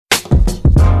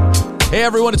Hey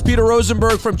everyone, it's Peter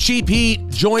Rosenberg from Cheap Heat.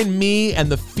 Join me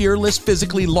and the fearless,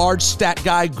 physically large stat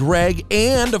guy Greg,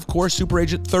 and of course Super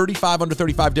Agent 35 under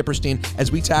 35 Dipperstein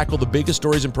as we tackle the biggest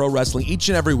stories in pro wrestling each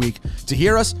and every week. To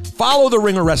hear us, follow the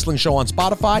Ringer Wrestling Show on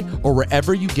Spotify or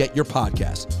wherever you get your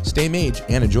podcasts. Stay mage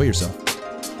and enjoy yourself.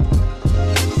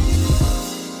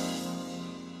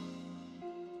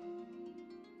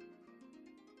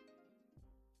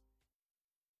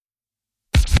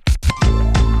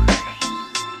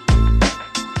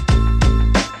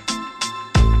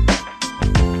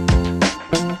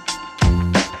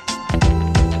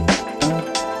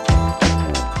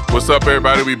 What's up,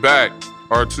 everybody? We back.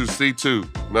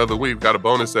 R2C2. Another week. Got a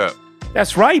bonus app.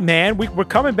 That's right, man. We're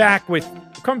coming back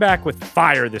with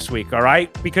fire this week, all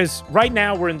right? Because right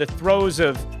now we're in the throes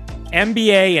of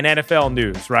NBA and NFL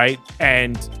news, right?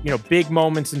 And, big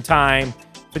moments in time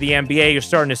for the NBA. You're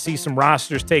starting to see some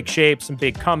rosters take shape, some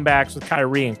big comebacks with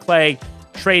Kyrie and Klay.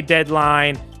 Trade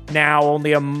deadline now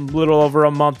only a little over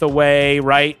a month away,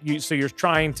 right? So you're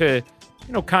trying to,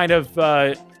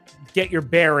 get your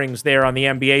bearings there on the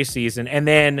NBA season. And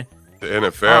then the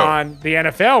NFL. On the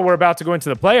NFL, we're about to go into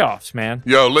the playoffs, man.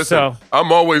 Yo, listen,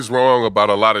 I'm always wrong about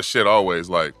a lot of shit, always,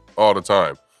 like, all the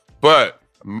time. But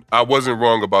I wasn't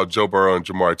wrong about Joe Burrow and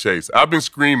Jamar Chase. I've been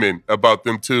screaming about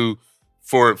them two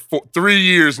for 3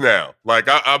 years now. Like,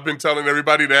 I've been telling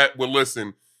everybody that, well,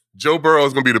 listen, Joe Burrow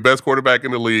is going to be the best quarterback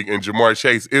in the league, and Jamar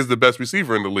Chase is the best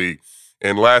receiver in the league.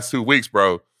 And last 2 weeks,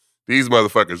 bro, these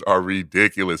motherfuckers are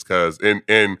ridiculous, cuz.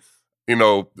 And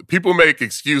people make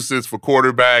excuses for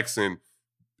quarterbacks and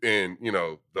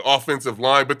the offensive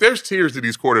line, but there's tiers to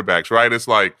these quarterbacks, right? It's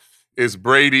like, it's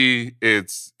Brady,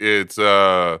 it's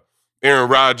Aaron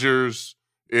Rodgers,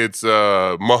 it's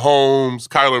Mahomes,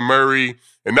 Kyler Murray,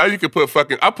 and now you can put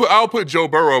I'll put Joe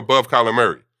Burrow above Kyler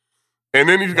Murray. And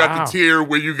then you got the tier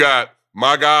where you got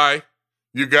my guy,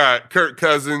 you got Kirk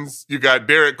Cousins, you got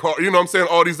Derek Carr, you know what I'm saying?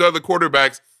 All these other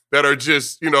quarterbacks that are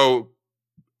just,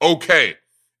 okay.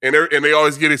 And they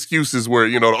always get excuses where,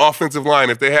 the offensive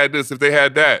line, if they had this, if they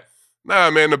had that.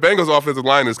 Nah, man, the Bengals offensive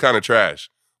line is kind of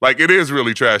trash. Like, it is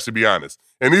really trash, to be honest.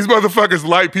 And these motherfuckers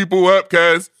light people up,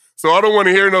 cuz. So I don't want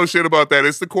to hear no shit about that.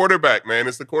 It's the quarterback, man.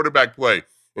 It's the quarterback play.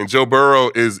 And Joe Burrow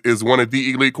is one of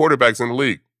the elite quarterbacks in the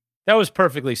league. That was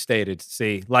perfectly stated,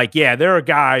 see. Like, yeah, there are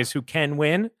guys who can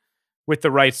win with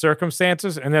the right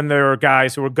circumstances, and then there are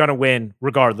guys who are going to win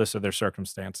regardless of their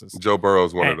circumstances. Joe Burrow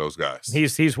is one of those guys.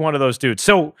 He's one of those dudes.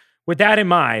 So with that in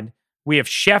mind, we have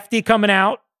Shefty coming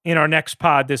out in our next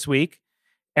pod this week,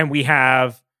 and we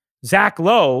have Zach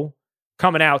Lowe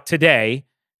coming out today.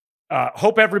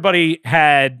 Hope everybody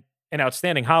had an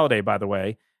outstanding holiday, by the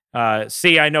way.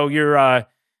 See, I know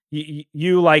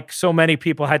you like so many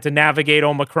people had to navigate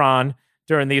Omicron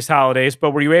during these holidays,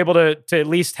 but were you able to at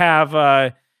least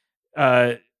have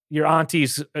your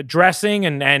auntie's dressing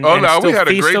and we had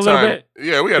a great time. Bit?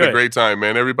 Yeah, we had a great time,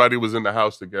 man. Everybody was in the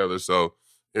house together, so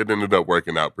it ended up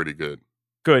working out pretty good.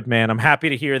 Good, man. I'm happy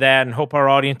to hear that, and hope our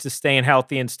audience is staying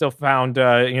healthy and still found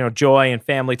joy and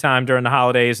family time during the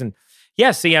holidays. And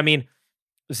yeah, see, I mean,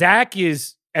 Zach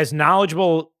is as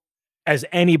knowledgeable as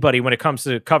anybody when it comes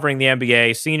to covering the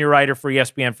NBA. Senior writer for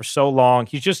ESPN for so long.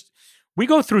 We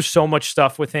go through so much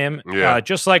stuff with him,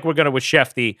 just like we're going to with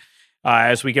Shefty.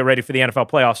 As we get ready for the NFL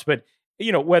playoffs. But,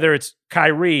 whether it's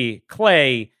Kyrie,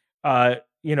 Klay,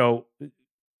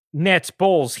 Nets,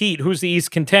 Bulls, Heat, who's the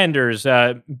East contenders,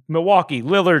 Milwaukee,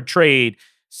 Lillard trade,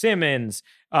 Simmons,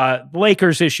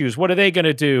 Lakers issues, what are they going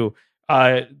to do?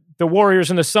 The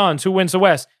Warriors and the Suns, who wins the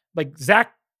West? Like,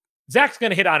 Zach's going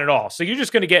to hit on it all. So you're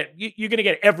just going to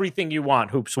get everything you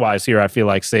want hoops-wise here, I feel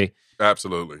like, C.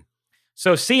 Absolutely.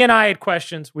 So C and I had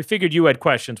questions. We figured you had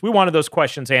questions. We wanted those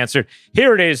questions answered.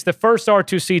 Here it is, the first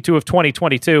R2C2 of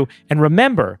 2022. And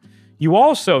remember, you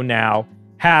also now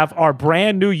have our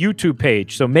brand new YouTube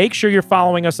page. So make sure you're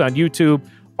following us on YouTube,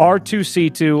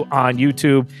 R2C2 on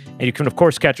YouTube. And you can, of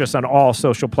course, catch us on all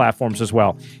social platforms as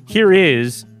well. Here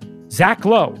is Zach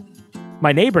Lowe,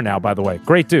 my neighbor now, by the way.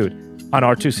 Great dude on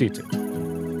R2C2.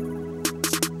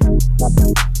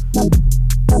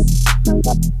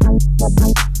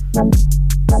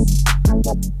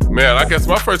 Man, I guess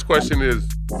my first question is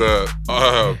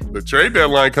the trade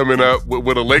deadline coming up.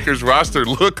 Would a Lakers roster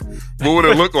look? What would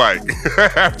it look like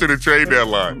after the trade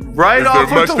deadline? Right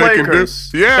off with the Lakers.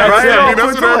 Yeah,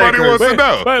 that's what everybody wants to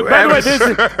know. But by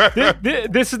the way,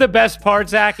 this is the best part,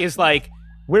 Zach. Is like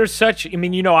we're such. I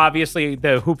mean, obviously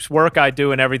the hoops work I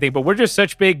do and everything, but we're just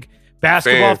such big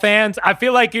basketball fans. I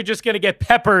feel like you're just going to get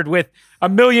peppered with a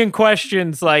million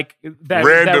questions like that.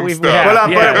 Random we stuff.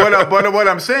 have. But what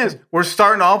I'm saying is we're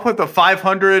starting off with the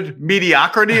 500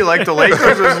 mediocrity like the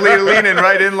Lakers was leaning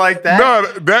right in like that. No,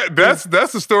 that's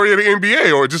the story of the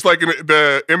NBA, or just like in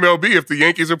the MLB. If the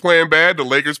Yankees are playing bad, the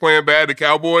Lakers playing bad, the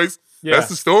Cowboys, that's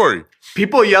the story.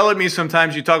 People yell at me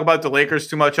sometimes. You talk about the Lakers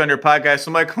too much on your podcast.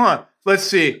 I'm like, let's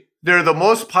see. They're the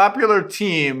most popular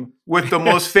team with the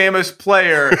most famous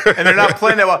player, and they're not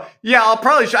playing that well. Yeah, I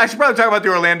should probably talk about the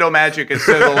Orlando Magic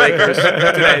instead of the Lakers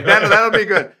today. That'll be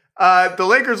good. The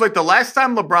Lakers, like the last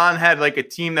time LeBron had like a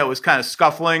team that was kind of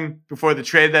scuffling before the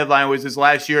trade deadline was his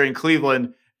last year in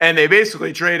Cleveland, and they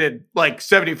basically traded like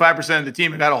 75% of the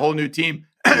team and got a whole new team.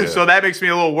 Yeah. So that makes me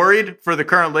a little worried for the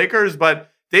current Lakers,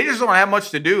 but they just don't have much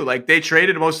to do. Like they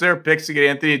traded most of their picks to get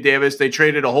Anthony Davis. They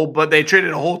traded a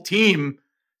whole team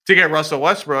to get Russell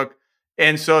Westbrook.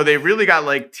 And so they really got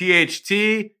like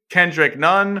THT, Kendrick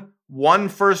Nunn, one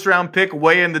first-round pick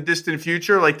way in the distant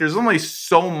future. Like there's only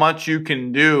so much you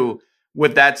can do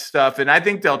with that stuff. And I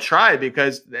think they'll try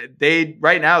because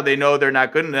right now they know they're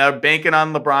not good. And they're banking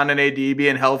on LeBron and AD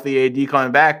being healthy, AD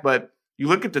coming back. But you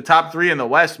look at the top three in the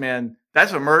West, man,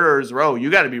 that's a murderer's row. You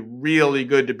got to be really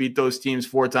good to beat those teams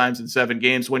 4 times in 7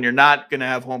 games when you're not going to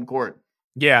have home court.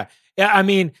 Yeah. I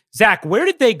mean, Zach, where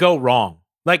did they go wrong?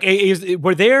 Like, is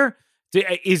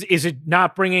it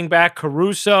not bringing back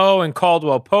Caruso and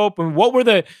Caldwell Pope? And what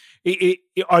were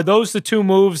are those the 2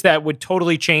 moves that would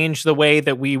totally change the way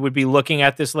that we would be looking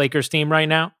at this Lakers team right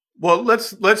now? Well,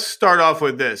 let's start off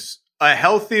with this. A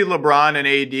healthy LeBron and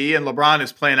AD, and LeBron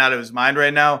is playing out of his mind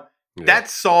right now. Yeah.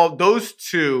 Those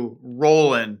 2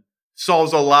 rolling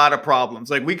solves a lot of problems.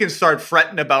 Like we can start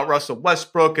fretting about Russell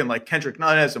Westbrook and like Kendrick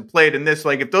Nunn hasn't played in this.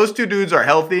 Like if those 2 dudes are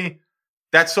healthy,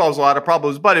 that solves a lot of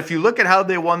problems. But if you look at how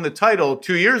they won the title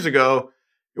 2 years ago,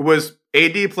 it was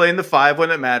AD playing the 5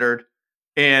 when it mattered,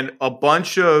 and a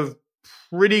bunch of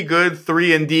pretty good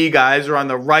 3 and D guys are on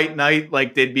the right night,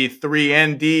 like they'd be 3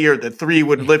 and D, or the 3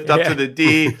 would lift up to the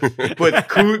D. But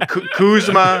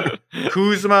Kuzma,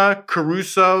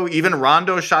 Caruso, even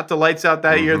Rondo shot the lights out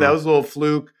that year. That was a little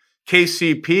fluke.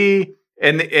 KCP,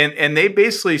 and they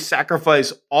basically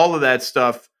sacrificed all of that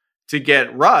stuff to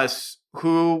get Russ,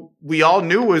 who we all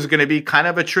knew was going to be kind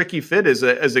of a tricky fit as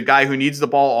a guy who needs the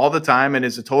ball all the time and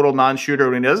is a total non-shooter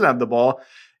when he doesn't have the ball.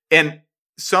 And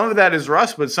some of that is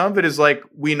Russ, but some of it is like,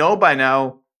 we know by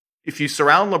now, if you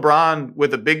surround LeBron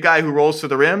with a big guy who rolls to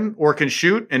the rim or can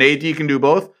shoot, and AD can do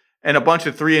both, and a bunch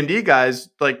of 3 and D guys,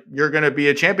 like you're going to be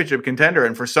a championship contender.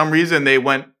 And for some reason, they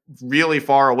went really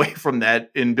far away from that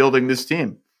in building this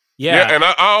team. Yeah. And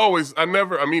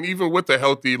even with the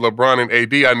healthy LeBron and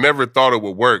AD, I never thought it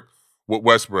would work with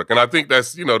Westbrook. And I think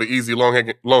that's, the easy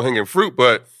low-hanging fruit,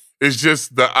 but it's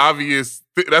just the obvious,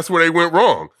 that's where they went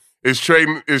wrong, is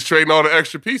trading all the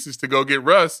extra pieces to go get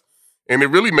Russ. And it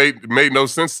really made no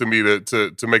sense to me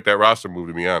to make that roster move,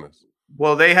 to be honest.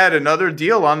 Well, they had another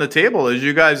deal on the table, as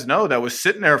you guys know, that was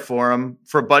sitting there for him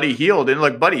for Buddy Hield. And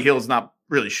like Buddy Hield's not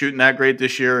really shooting that great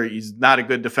this year. He's not a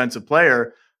good defensive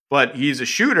player, but he's a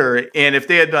shooter. And if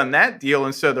they had done that deal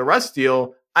instead of the Russ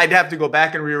deal, I'd have to go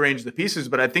back and rearrange the pieces,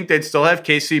 but I think they'd still have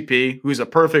KCP, who's a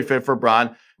perfect fit for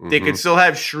Bron. They could still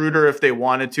have Schroeder if they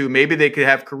wanted to. Maybe they could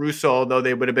have Caruso, although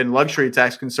they would have been luxury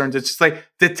tax concerns. It's just like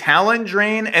the talent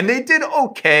drain, and they did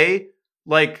okay.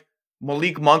 Like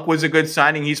Malik Monk was a good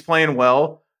signing. He's playing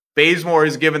well. Bazemore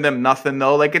has given them nothing,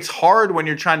 though. Like it's hard when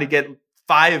you're trying to get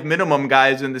 5 minimum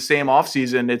guys in the same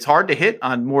offseason. It's hard to hit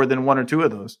on more than 1 or 2 of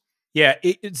those. Yeah,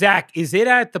 Zach, is it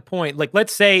at the point, like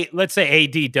let's say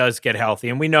AD does get healthy,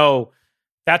 and we know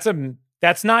that's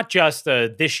not just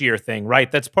a this year thing,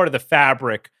 right? That's part of the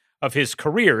fabric of his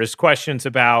career, is questions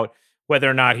about whether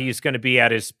or not he's going to be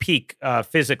at his peak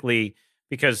physically,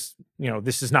 because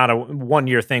this is not a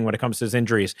 1-year thing when it comes to his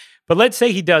injuries. But let's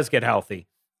say he does get healthy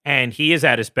and he is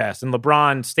at his best, and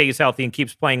LeBron stays healthy and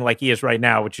keeps playing like he is right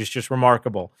now, which is just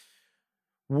remarkable.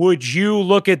 Would you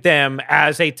look at them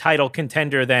as a title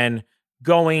contender then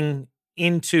going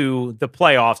into the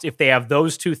playoffs if they have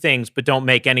those 2 things but don't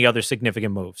make any other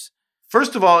significant moves?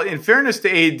 First of all, in fairness to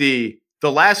AD,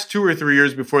 the last 2 or 3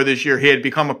 years before this year, he had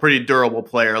become a pretty durable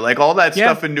player. Like all that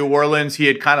stuff in New Orleans, he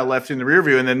had kind of left in the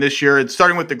rearview. And then this year, it's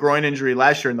starting with the groin injury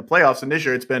last year in the playoffs. And this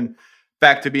year, it's been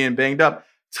back to being banged up.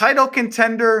 Title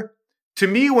contender, to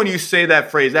me, when you say that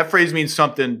phrase means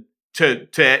something to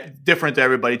different to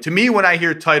everybody. To me, when I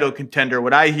hear title contender,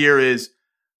 what I hear is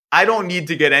I don't need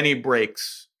to get any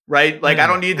breaks, right? Like I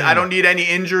don't need any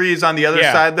injuries on the other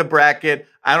side of the bracket.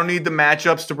 I don't need the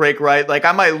matchups to break right. Like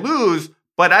I might lose,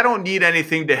 but I don't need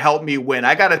anything to help me win.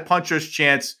 I got a puncher's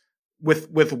chance with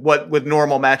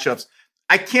normal matchups.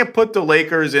 I can't put the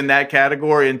Lakers in that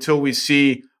category until we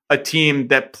see a team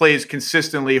that plays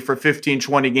consistently for 15,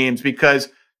 20 games, because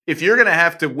if you're going to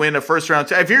have to win a first round,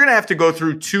 if you're going to have to go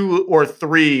through 2 or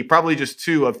 3, probably just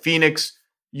 2 of Phoenix,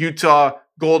 Utah,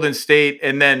 Golden State,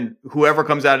 and then whoever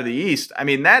comes out of the East, I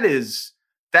mean,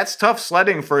 that's tough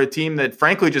sledding for a team that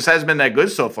frankly just hasn't been that good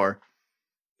so far.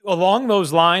 Along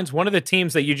those lines, one of the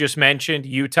teams that you just mentioned,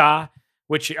 Utah,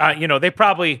 which, they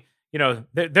probably,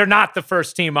 they're not the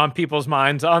first team on people's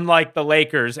minds, unlike the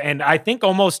Lakers. And I think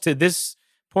almost to this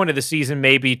point of the season,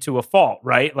 maybe to a fault,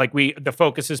 right? Like the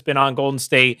focus has been on Golden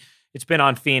State, it's been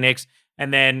on Phoenix,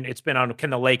 and then it's been on, can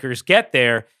the Lakers get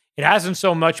there? It hasn't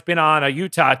so much been on a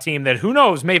Utah team that, who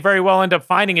knows, may very well end up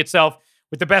finding itself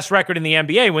with the best record in the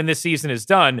NBA when this season is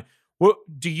done.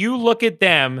 Do you look at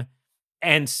them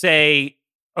and say,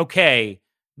 okay,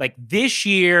 like this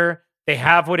year, they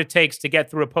have what it takes to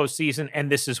get through a postseason, and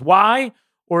this is why?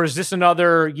 Or is this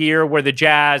another year where the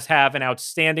Jazz have an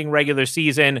outstanding regular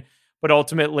season, but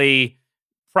ultimately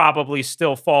probably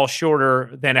still fall shorter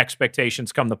than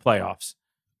expectations come the playoffs?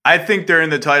 I think they're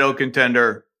in the title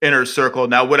contender inner circle.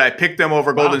 Now, would I pick them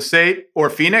over Golden State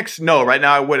or Phoenix? No, right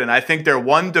now I wouldn't. I think they're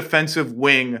one defensive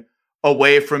wing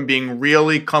away from being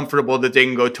really comfortable that they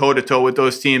can go toe-to-toe with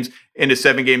those teams in a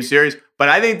 7-game series. But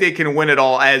I think they can win it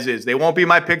all as is. They won't be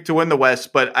my pick to win the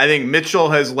West, but I think Mitchell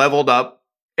has leveled up.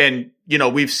 And,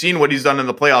 we've seen what he's done in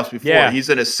the playoffs before. Yeah. He's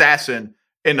an assassin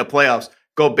in the playoffs.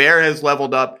 Gobert has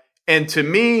leveled up. And to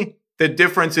me, the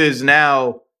difference is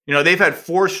now, they've had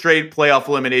 4 straight playoff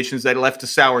eliminations that left a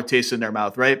sour taste in their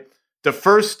mouth, right? The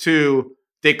first 2,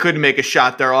 they couldn't make a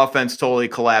shot. Their offense totally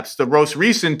collapsed. The most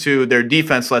recent 2, their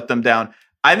defense let them down.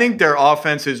 I think their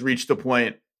offense has reached a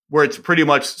point where it's pretty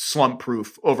much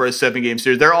slump-proof over a 7-game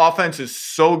series. Their offense is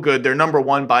so good. They're number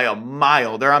 1 by a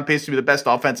mile. They're on pace to be the best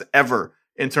offense ever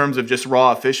in terms of just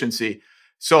raw efficiency.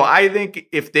 So I think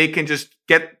if they can just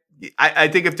I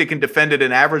think if they can defend at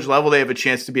an average level, they have a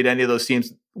chance to beat any of those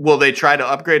teams. Will they try to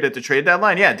upgrade at the trade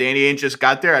deadline? Yeah, Danny Ainge just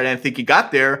got there. I didn't think he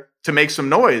got there to make some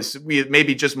noise.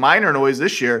 Maybe just minor noise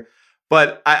this year.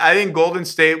 But I think Golden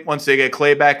State, once they get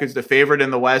Klay back, is the favorite in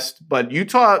the West. But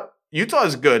Utah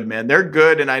is good, man. They're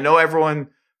good. And I know everyone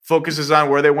focuses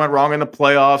on where they went wrong in the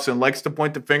playoffs and likes to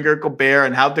point the finger at Gobert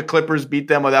and how the Clippers beat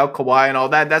them without Kawhi and all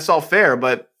that. That's all fair,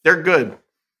 but they're good.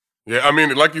 Yeah, I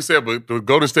mean, like you said, but the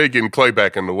Golden State getting Klay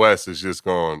back in the West is just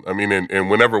going, I mean, and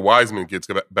whenever Wiseman gets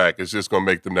back, it's just going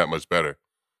to make them that much better.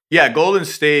 Yeah, Golden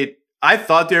State, I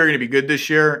thought they were going to be good this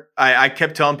year. I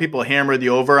kept telling people hammer the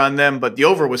over on them, but the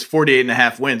over was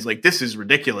 48.5 wins. Like, this is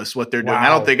ridiculous what they're doing. Wow. I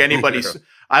don't think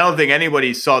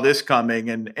anybody saw this coming.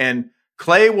 And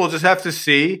Klay, we'll just have to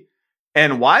see.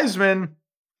 And Wiseman,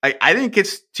 I think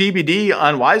it's TBD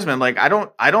on Wiseman. Like,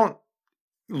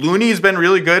 Looney's been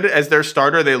really good as their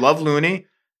starter. They love Looney.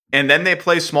 And then they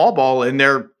play small ball and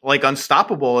they're like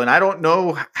unstoppable. And I don't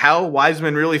know how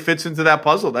Wiseman really fits into that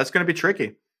puzzle. That's going to be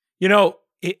tricky.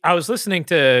 I was listening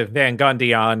to Van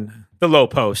Gundy on the Lowe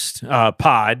Post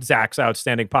pod, Zach's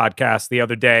outstanding podcast the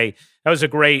other day. That was a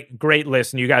great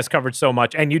listen. You guys covered so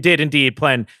much. And you did indeed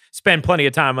spend plenty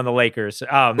of time on the Lakers.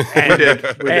 We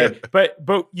did. But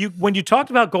when you talked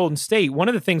about Golden State, one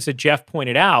of the things that Jeff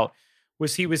pointed out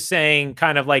was he was saying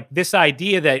kind of like this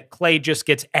idea that Klay just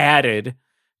gets added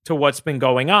to what's been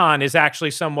going on is actually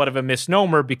somewhat of a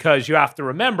misnomer, because you have to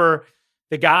remember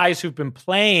the guys who've been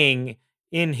playing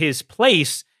in his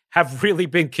place have really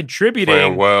been contributing.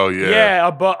 Playing well, yeah. Yeah,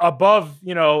 above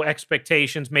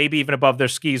expectations, maybe even above their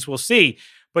skis. We'll see.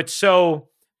 But so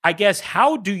I guess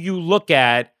how do you look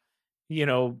at,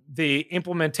 the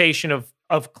implementation of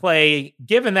Klay,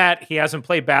 given that he hasn't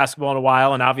played basketball in a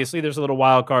while, and obviously there's a little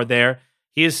wild card there.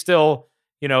 He is still,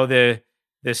 the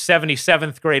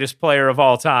 77th greatest player of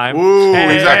all time. Ooh,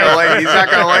 he's not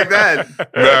gonna like that.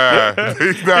 Nah,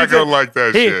 he's not gonna like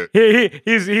that shit.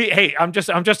 Hey, I'm just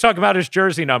talking about his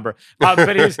jersey number.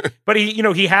 But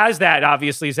he has that,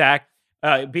 obviously, Zach,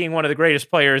 being one of the greatest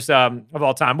players of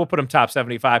all time. We'll put him top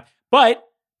 75. But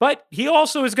he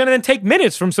also is going to then take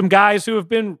minutes from some guys who have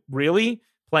been really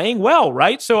playing well,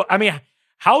 right? So, I mean,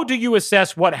 how do you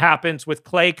assess what happens with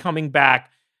Klay coming back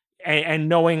and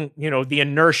knowing, the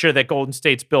inertia that Golden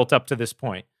State's built up to this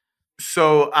point?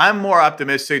 So I'm more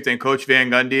optimistic than Coach Van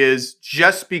Gundy is,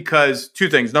 just because 2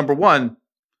 things. Number 1,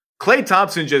 Klay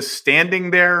Thompson just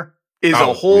standing there is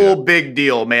a whole big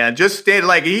deal, man. Just stand,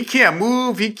 like, he can't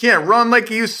move. He can't run like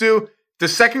he used to. The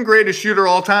second greatest shooter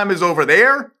all time is over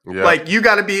there. Yeah. Like, you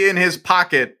got to be in his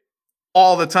pocket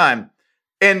all the time.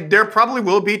 And there probably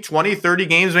will be 20, 30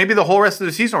 games, maybe the whole rest of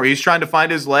the season, where he's trying to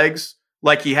find his legs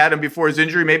like he had him before his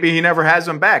injury. Maybe he never has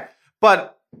him back.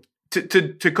 But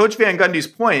to Coach Van Gundy's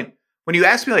point, when you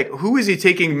ask me, like, who is he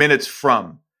taking minutes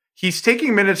from? He's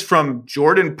taking minutes from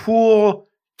Jordan Poole,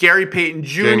 Gary Payton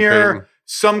Jr.,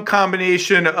 some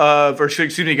combination of,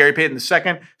 Gary Payton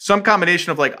II, some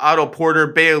combination of like Otto Porter,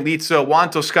 Bjelica, Juan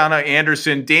Toscano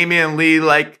Anderson, Damian Lee.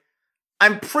 Like,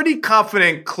 I'm pretty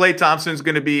confident Klay Thompson's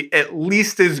going to be at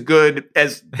least as good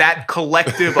as that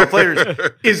collective of players.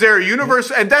 Is there a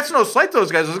universe? And that's no slight to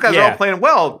those guys. Those guys are all playing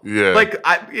well. Yeah. Like,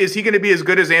 is he going to be as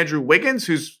good as Andrew Wiggins,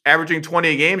 who's averaging 20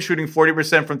 a game, shooting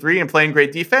 40% from three and playing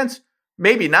great defense?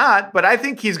 Maybe not, but I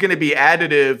think he's going to be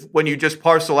additive when you just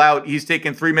parcel out. He's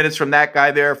taking 3 minutes from that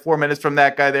guy there, 4 minutes from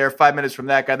that guy there, 5 minutes from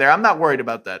that guy there. I'm not worried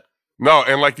about that. No,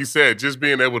 and like you said, just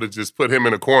being able to just put him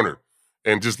in a corner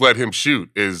and just let him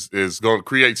shoot is going to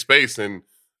create space. And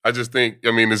I just think, I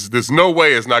mean, there's no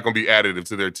way it's not going to be additive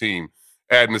to their team,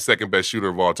 adding the second best shooter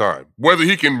of all time. Whether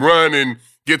he can run and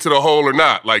get to the hole or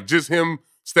not, like just him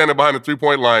standing behind the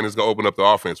three-point line is going to open up the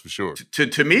offense for sure.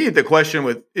 To me, the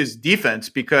question is defense,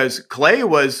 because Klay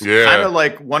was kind of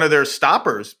like one of their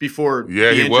stoppers before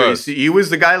the injuries. He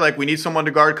was the guy, like, we need someone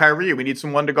to guard Kyrie. We need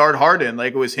someone to guard Harden.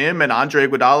 Like, it was him and Andre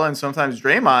Iguodala and sometimes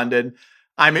Draymond. And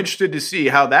I'm interested to see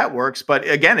how that works. But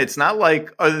again, it's not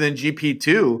like, other than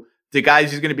GP2, the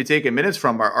guys he's going to be taking minutes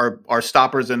from are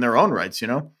stoppers in their own rights, you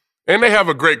know? And they have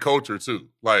a great culture, too.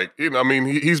 Like, you know, I mean,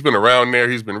 he's been around there.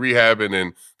 He's been rehabbing,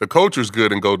 and the culture's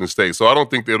good in Golden State. So I don't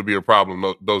think it'll be a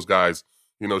problem, those guys,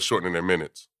 you know, shortening their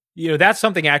minutes. You know, that's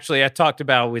something actually I talked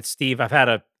about with Steve. I've had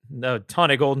a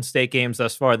ton of Golden State games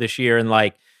thus far this year, and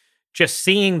like just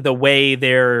seeing the way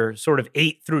their sort of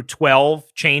 8 through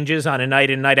 12 changes on a night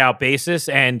in, night out basis,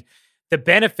 and the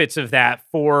benefits of that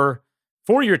for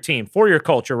your team, for your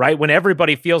culture, right? When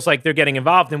everybody feels like they're getting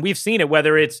involved. And we've seen it,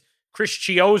 whether it's Chris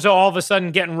Chiozza all of a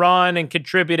sudden getting run and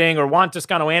contributing, or Juan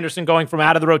Toscano Anderson going from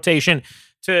out of the rotation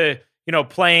to, you know,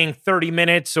 playing 30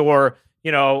 minutes, or,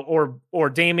 you know, or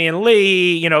Damian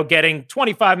Lee, you know, getting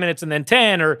 25 minutes and then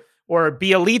 10, or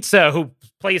Bjelica, who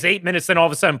plays 8 minutes, then all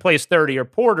of a sudden plays 30, or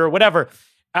Porter, whatever.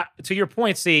 To your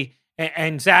point, C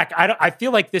and Zach, I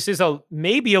feel like this is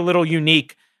maybe a little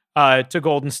unique to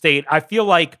Golden State. I feel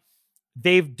like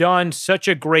they've done such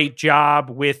a great job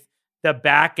with the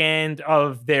back end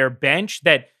of their bench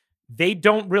that they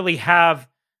don't really have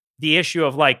the issue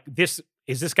of like, is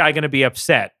this guy going to be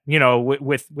upset, you know,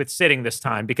 with sitting this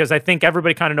time? Because I think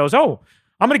everybody kind of knows, oh,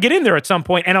 I'm going to get in there at some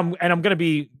point, and I'm going to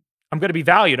be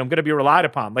valued. I'm going to be relied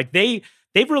upon. Like they've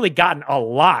really gotten a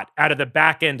lot out of the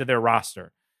back end of their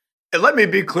roster. And let me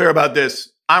be clear about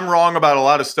this. I'm wrong about a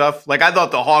lot of stuff. Like, I thought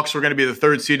the Hawks were going to be the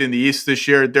 3rd seed in the East this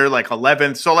year. They're like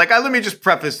 11th. So like, let me just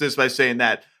preface this by saying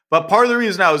that. But part of the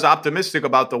reason I was optimistic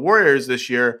about the Warriors this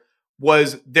year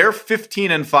was their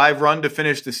 15-5 run to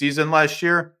finish the season last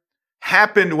year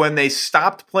happened when they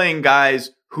stopped playing guys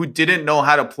who didn't know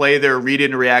how to play their read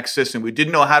and react system, who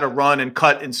didn't know how to run and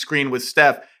cut and screen with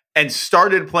Steph, and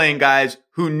started playing guys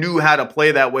who knew how to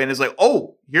play that way. And it's like,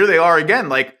 oh, here they are again.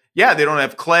 Like, yeah, they don't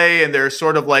have Klay and they're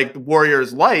sort of like the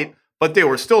Warriors light, but they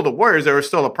were still the Warriors. They were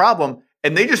still a problem.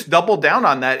 And they just doubled down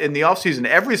on that in the offseason.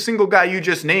 Every single guy you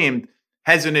just named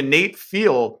has an innate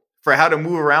feel for how to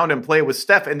move around and play with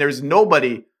Steph. And there's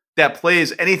nobody that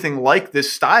plays anything like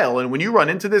this style. And when you run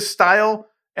into this style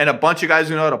and a bunch of guys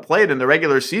who know how to play it in the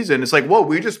regular season, it's like, whoa,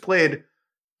 we just played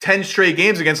 10 straight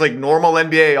games against like normal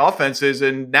NBA offenses.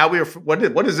 And now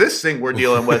what is this thing we're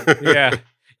dealing with? Yeah.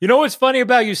 You know what's funny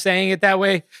about you saying it that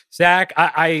way, Zach?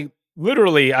 I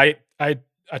literally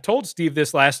told Steve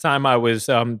this last time I was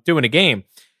doing a game.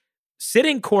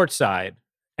 Sitting courtside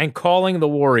and calling the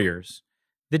Warriors,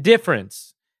 the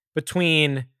difference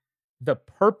between the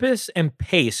purpose and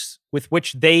pace with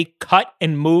which they cut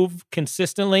and move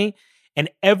consistently and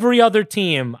every other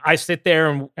team I sit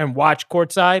there and watch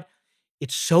courtside,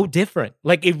 it's so different.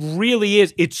 Like, it really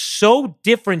is. It's so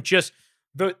different, just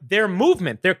their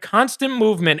movement, their constant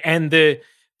movement, and the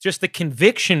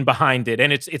conviction behind it.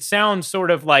 And it sounds sort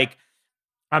of like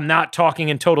I'm not talking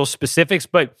in total specifics,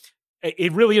 but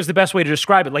it really is the best way to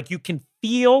describe it. Like, you can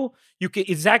feel,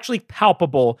 it's actually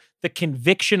palpable, the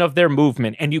conviction of their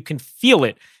movement, and you can feel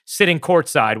it sitting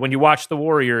courtside when you watch the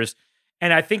Warriors.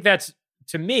 And I think that's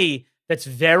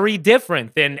very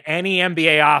different than any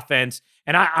NBA offense.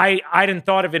 And I hadn't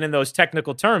thought of it in those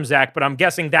technical terms, Zach, but I'm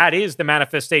guessing that is the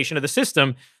manifestation of the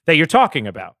system that you're talking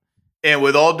about. And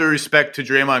with all due respect to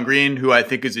Draymond Green, who I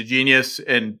think is a genius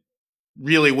and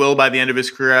really will, by the end of his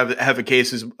career, have a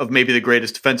case of maybe the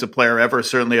greatest defensive player ever,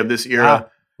 certainly of this era.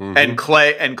 Mm-hmm.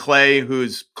 And Klay,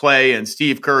 who's Klay, and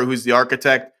Steve Kerr, who's the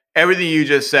architect. Everything you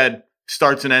just said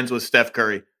starts and ends with Steph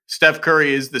Curry. Steph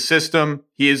Curry is the system.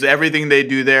 He is everything they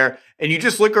do there. And you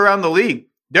just look around the league.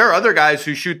 There are other guys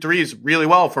who shoot threes really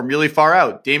well from really far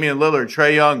out. Damian Lillard,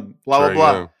 Trae Young, blah,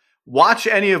 blah. Watch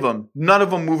any of them. None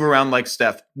of them move around like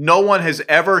Steph. No one has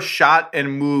ever shot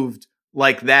and moved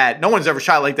like that. No one's ever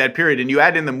shot like that, period. And you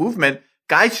add in the movement,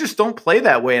 guys just don't play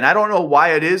that way. And I don't know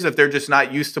why it is, if they're just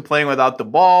not used to playing without the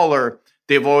ball, or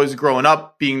they've always grown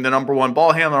up being the number one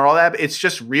ball handler, all that. It's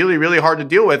just really, really hard to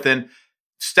deal with. And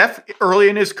Steph, early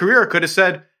in his career, could have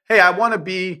said, hey, I want to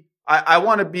be,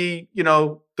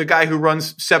 the guy who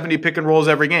runs 70 pick and rolls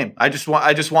every game. I just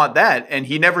want that. And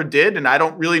he never did. And I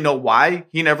don't really know why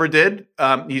he never did.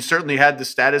 He certainly had the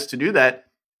status to do that.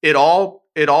 It all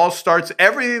starts,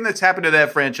 everything that's happened to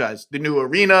that franchise, the new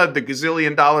arena, the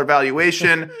gazillion dollar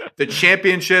valuation, the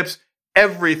championships,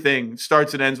 everything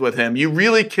starts and ends with him. You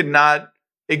really cannot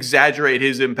exaggerate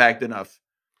his impact enough.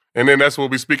 And then that's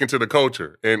what we're speaking to the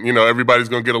culture. And, everybody's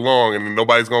going to get along and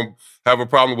nobody's going to have a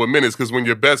problem with minutes, because when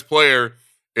your best player,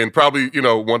 and probably,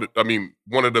 one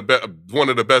of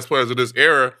the best players of this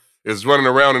era is running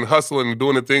around and hustling and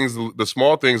doing the things, the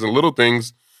small things and little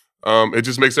things, it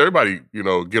just makes everybody,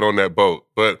 get on that boat.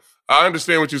 But I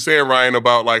understand what you're saying, Ryan,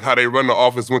 about like how they run the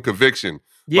offense with conviction.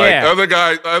 Yeah.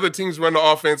 Like other teams run the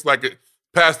offense like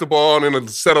pass the ball and a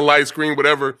set of light screen,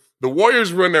 whatever. The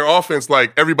Warriors run their offense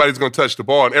like everybody's going to touch the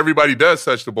ball, and everybody does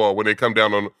touch the ball when they come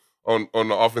down on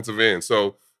the offensive end.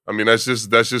 So, that's just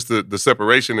the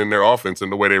separation in their offense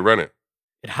and the way they run it.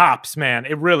 It hops, man.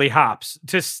 It really hops.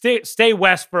 To stay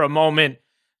west for a moment,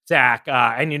 Zach,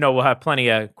 and we'll have plenty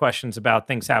of questions about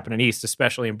things happening east,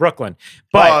 especially in Brooklyn.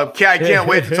 But I can't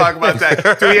wait to talk about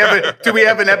that. Do we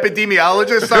have an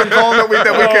epidemiologist on call that we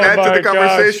can add to the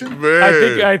conversation?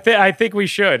 I think we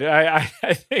should. I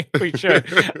think we should.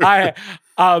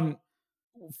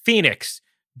 Phoenix,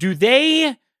 do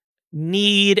they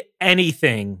need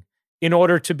anything in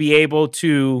order to be able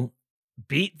to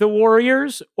beat the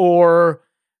Warriors or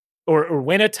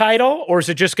win a title? Or is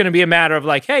it just going to be a matter of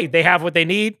like, hey, they have what they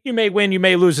need. You may win, you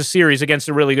may lose a series against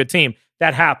a really good team.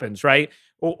 That happens, right?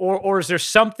 Or is there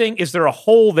something, is there a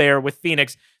hole there with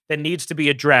Phoenix that needs to be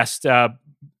addressed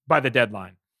by the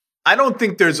deadline? I don't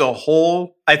think there's a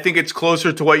hole. I think it's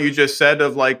closer to what you just said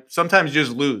of like, sometimes you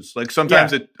just lose. Like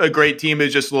sometimes a great team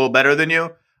is just a little better than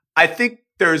you. I think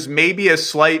there's maybe a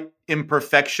slight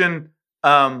imperfection.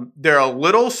 They're a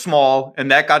little small, and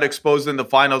that got exposed in the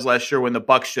finals last year when the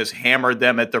Bucks just hammered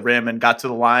them at the rim and got to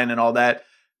the line and all that.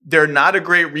 They're not a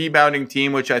great rebounding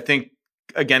team, which I think,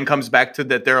 again, comes back to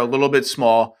that they're a little bit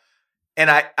small. And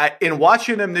I in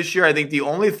watching them this year, I think the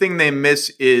only thing they miss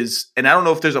is, and I don't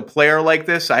know if there's a player like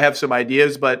this, I have some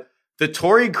ideas, but the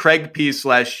Torrey Craig piece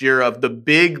last year of the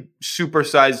big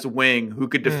supersized wing who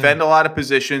could defend a lot of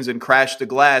positions and crash the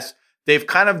glass, they've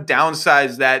kind of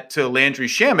downsized that to Landry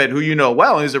Shamet, who you know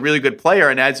well and is a really good player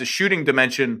and adds a shooting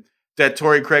dimension that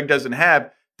Torrey Craig doesn't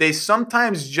have. They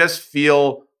sometimes just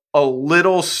feel a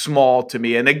little small to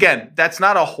me. And again, that's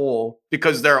not a hole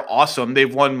because they're awesome.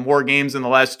 They've won more games in the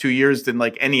last 2 years than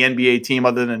like any NBA team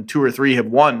other than 2 or 3 have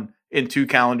won in 2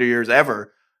 calendar years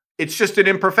ever. It's just an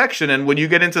imperfection. And when you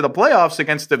get into the playoffs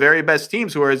against the very best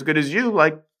teams who are as good as you,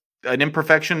 like an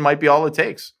imperfection might be all it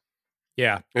takes.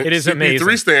 Yeah, it is amazing.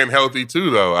 CP3 staying healthy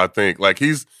too, though. I think like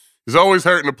he's always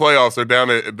hurt in the playoffs or down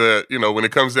at the when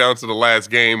it comes down to the last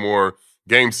game or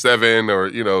game 7 or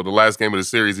the last game of the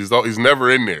series. He's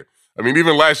never in there. I mean,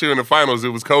 even last year in the finals, it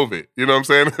was COVID. You know what I'm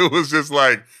saying? It was just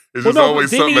like always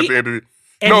something at the end of the.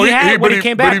 And he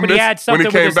came back, he had something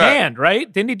with his hand,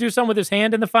 right? Didn't he do something with his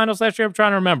hand in the finals last year? I'm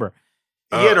trying to remember.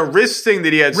 He had a wrist thing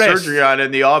that he had surgery on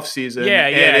in the offseason.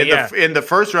 In the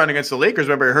first round against the Lakers,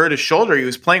 remember, he hurt his shoulder. He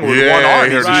was playing with one arm.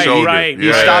 He hurt his shoulder. Right.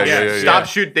 He stopped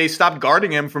shoot. They stopped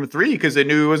guarding him from 3 because they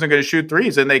knew he wasn't going to shoot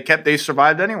threes, and they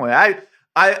survived anyway.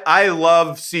 I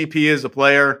love CP as a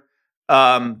player.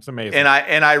 It's amazing. And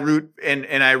I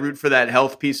root for that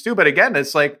health piece too. But again,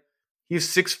 it's like he's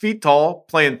 6 feet tall,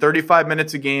 playing 35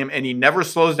 minutes a game, and he never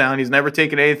slows down. He's never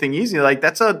taken anything easy. Like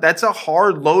that's a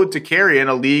hard load to carry in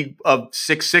a league of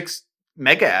 6'6"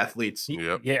 mega athletes.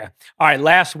 Yep. Yeah. All right.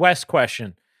 Last West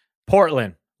question.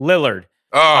 Portland, Lillard.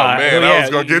 Oh man, I was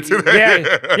gonna get to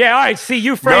that. Yeah. All right. See,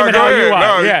 you frame it how you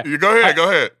want. Yeah. You go ahead. Go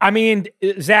ahead. I mean,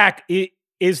 Zach,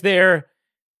 is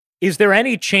there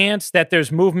any chance that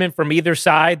there's movement from either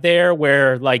side there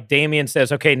where like Damian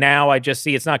says, okay, now I just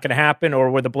see it's not going to happen, or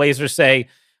where the Blazers say,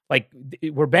 like,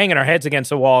 we're banging our heads against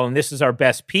the wall and this is our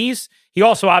best piece? He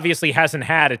also obviously hasn't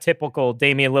had a typical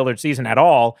Damian Lillard season at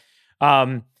all.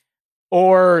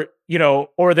 Or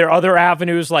are there other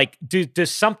avenues? Like,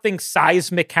 does something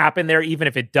seismic happen there, even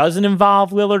if it doesn't involve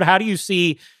Lillard? How do you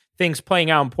see things playing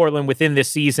out in Portland within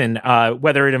this season,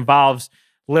 whether it involves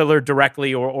Lillard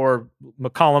directly or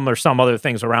McCollum or some other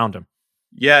things around him?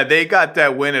 Yeah, they got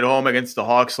that win at home against the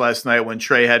Hawks last night when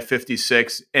Trey had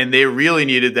 56, and they really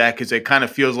needed that because it kind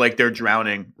of feels like they're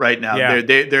drowning right now. Yeah.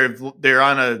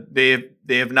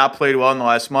 They have not played well in the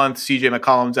last month. CJ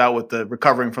McCollum's out with the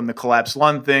recovering from the collapsed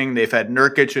lung thing. They've had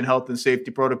Nurkic in health and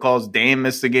safety protocols. Dame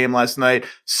missed the game last night.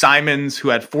 Simons, who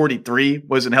had 43,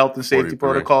 was in health and safety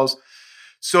protocols.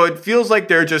 So it feels like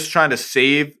they're just trying to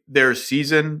save their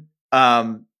season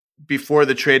before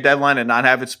the trade deadline and not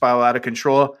have it spiral out of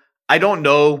control. I don't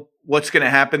know what's going to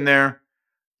happen there.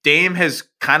 Dame has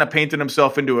kind of painted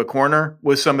himself into a corner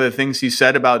with some of the things he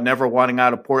said about never wanting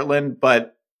out of Portland,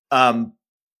 but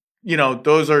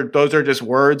those are just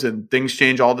words, and things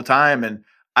change all the time. And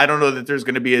I don't know that there's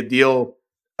going to be a deal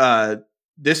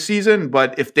this season,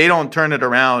 but if they don't turn it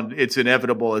around, it's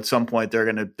inevitable at some point they're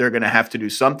gonna have to do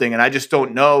something. And I just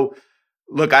don't know.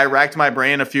 Look, I racked my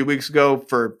brain a few weeks ago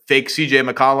for fake CJ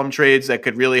McCollum trades that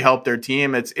could really help their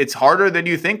team. It's harder than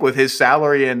you think with his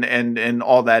salary and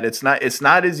all that. It's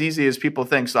not as easy as people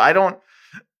think. So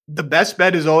the best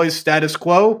bet is always status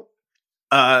quo.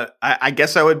 I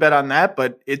guess I would bet on that,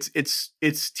 but it's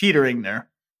teetering there.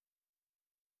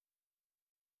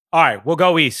 All right, we'll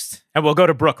go east, and we'll go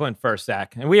to Brooklyn first,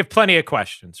 Zach. And we have plenty of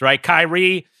questions, right?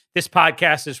 Kyrie, this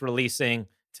podcast is releasing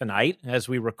tonight as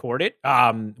we record it,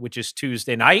 which is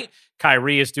Tuesday night.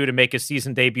 Kyrie is due to make his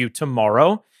season debut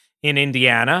tomorrow in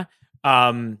Indiana.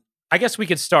 I guess we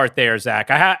could start there, Zach.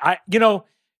 We'll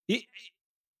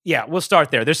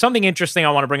start there. There's something interesting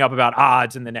I want to bring up about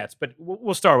odds in the Nets, but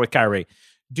we'll start with Kyrie.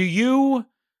 Do you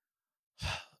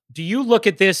look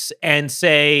at this and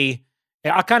say,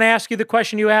 I'll kind of ask you the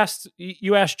question you asked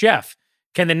Jeff.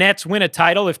 Can the Nets win a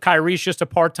title if Kyrie's just a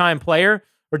part-time player?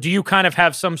 Or do you kind of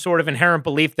have some sort of inherent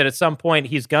belief that at some point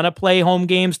he's going to play home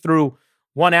games through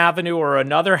one avenue or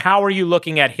another? How are you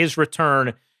looking at his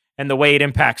return and the way it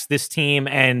impacts this team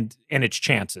and its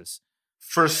chances?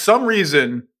 For some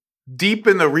reason, deep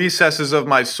in the recesses of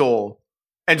my soul,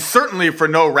 and certainly for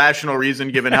no rational reason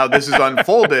given how this is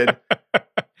unfolded,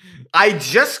 I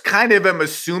just kind of am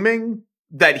assuming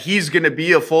that he's going to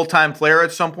be a full-time player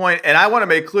at some point. And I want to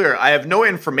make clear, I have no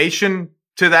information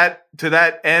to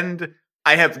that end.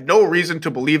 I have no reason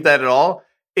to believe that at all.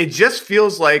 It just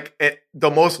feels like the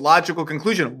most logical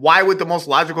conclusion. Why would the most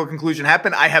logical conclusion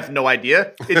happen? I have no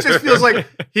idea. It just feels like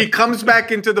he comes back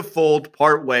into the fold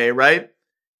part way, right?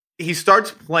 He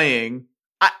starts playing.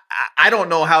 I don't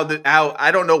know how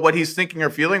I don't know what he's thinking or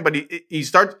feeling, but he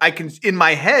starts. In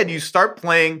my head, you start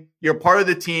playing. You're part of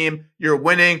the team. You're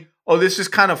winning. Oh, this is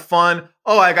kind of fun.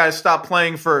 Oh, I got to stop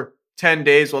playing for 10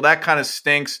 days. Well, that kind of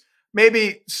stinks.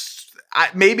 Maybe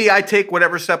I take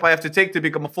whatever step I have to take to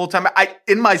become a full-time.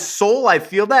 In my soul, I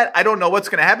feel that. I don't know what's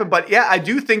going to happen. But yeah, I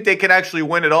do think they can actually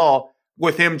win it all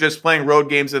with him just playing road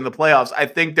games in the playoffs. I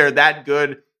think they're that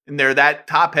good and they're that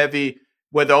top-heavy.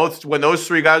 When those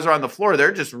three guys are on the floor,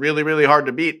 they're just really, really hard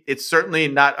to beat. It's certainly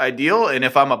not ideal. And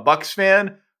if I'm a Bucks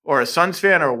fan or a Suns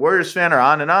fan or a Warriors fan or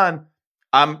on and on,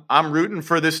 I'm rooting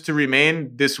for this to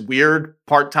remain this weird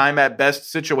part-time at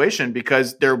best situation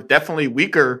because they're definitely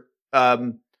weaker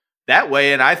that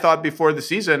way. And I thought before the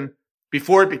season,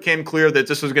 before it became clear that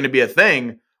this was going to be a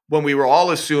thing, when we were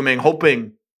all assuming,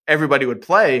 hoping everybody would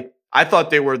play, I thought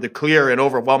they were the clear and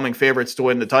overwhelming favorites to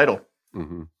win the title.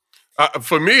 Mm-hmm.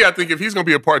 For me, I think if he's going to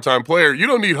be a part-time player, you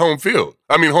don't need home court.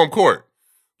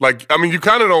 You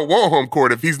kind of don't want home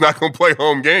court if he's not going to play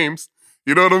home games.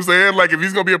 You know what I'm saying? Like, if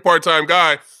he's going to be a part-time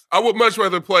guy, I would much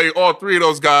rather play all three of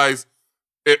those guys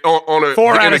on a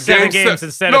 4 out of 7 games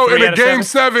instead of 3 out of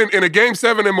 7. In a game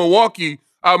 7 in Milwaukee,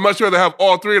 I'd much rather have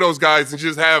all three of those guys and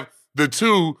just have the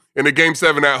 2 in a game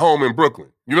 7 at home in Brooklyn.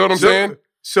 You know what I'm saying?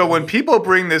 So when people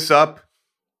bring this up,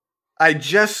 I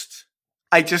just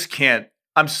can't.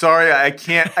 I'm sorry, I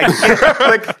can't.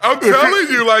 Like, I'm telling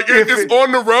you, it's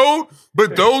on the road,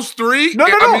 but those three, no,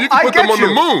 you can put them on the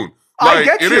moon. I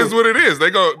get you. It is what it is.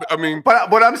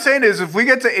 But what I'm saying is, if we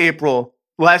get to April,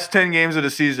 last 10 games of the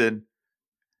season,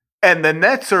 and the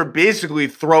Nets are basically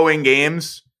throwing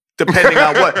games, depending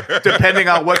on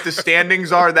what the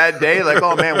standings are that day. Like,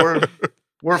 oh man,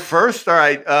 we're first. All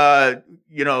right,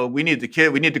 we need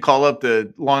to call up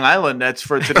the Long Island Nets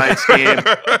for tonight's game,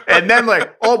 and then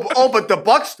but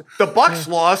the Bucks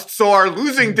lost, so our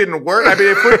losing didn't work. I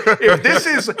mean,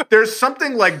 there's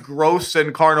something like gross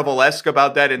and carnivalesque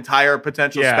about that entire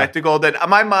potential spectacle that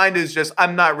my mind is just,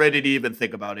 I'm not ready to even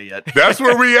think about it yet. That's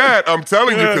where we at. I'm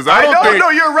telling you, because No,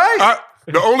 you're right.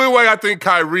 The only way I think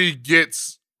Kyrie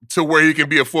gets to where he can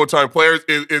be a full-time player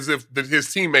is if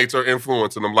his teammates are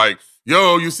influencing him. Like,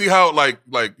 yo, you see how,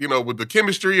 with the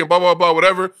chemistry and blah, blah, blah,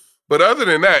 whatever. But other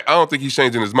than that, I don't think he's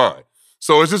changing his mind.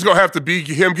 So it's just going to have to be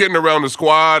him getting around the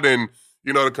squad and,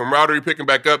 the camaraderie picking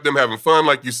back up, them having fun,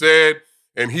 like you said,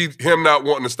 and him not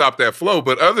wanting to stop that flow.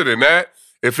 But other than that,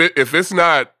 if it's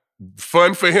not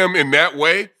fun for him in that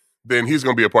way, then he's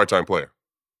going to be a part-time player.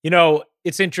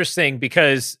 It's interesting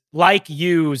because like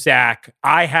you, Zach,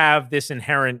 I have this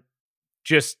inherent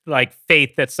just like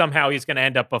faith that somehow he's going to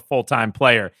end up a full-time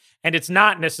player. And it's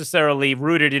not necessarily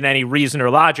rooted in any reason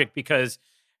or logic because,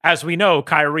 as we know,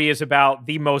 Kyrie is about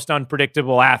the most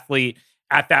unpredictable athlete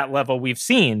at that level we've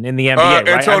seen in the NBA.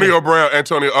 Antonio Brown. In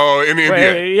the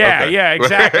NBA. Yeah,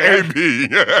 exactly.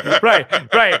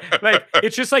 Right. Like,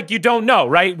 it's just like you don't know,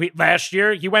 right? Last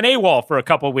year, he went AWOL for a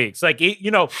couple of weeks. Like,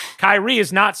 Kyrie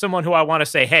is not someone who I want to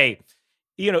say, hey,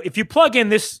 if you plug in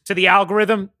this to the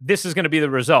algorithm, this is going to be the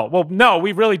result. Well, no,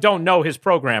 we really don't know his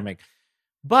programming.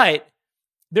 But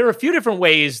there are a few different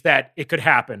ways that it could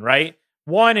happen, right?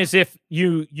 One is if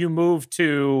you move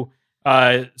to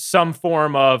some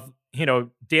form of,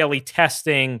 daily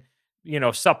testing,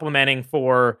 supplementing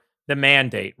for the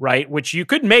mandate, right? Which you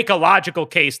could make a logical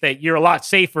case that you're a lot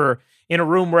safer in a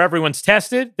room where everyone's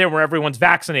tested than where everyone's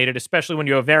vaccinated, especially when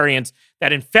you have variants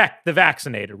that infect the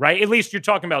vaccinated, right? At least you're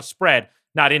talking about spread,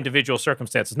 not individual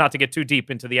circumstances, not to get too deep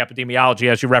into the epidemiology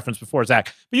as you referenced before,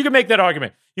 Zach. But you can make that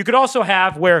argument. You could also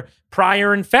have where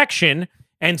prior infection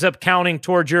ends up counting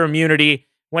towards your immunity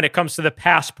when it comes to the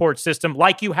passport system,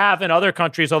 like you have in other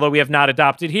countries, although we have not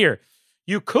adopted here.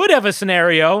 You could have a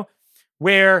scenario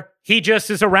where he just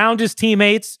is around his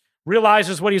teammates,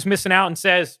 realizes what he's missing out, and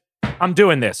says, I'm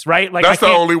doing this, right? Like that's the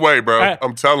only way, bro.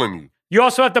 I'm telling you. You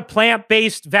also have the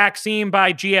plant-based vaccine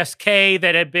by GSK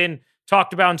that had been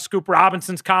talked about in Scoop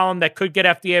Robinson's column that could get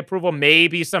FDA approval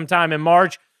maybe sometime in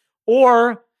March.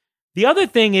 Or the other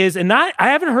thing is, I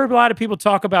haven't heard a lot of people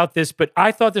talk about this, but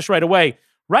I thought this right away.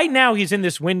 Right now, he's in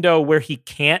this window where he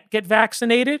can't get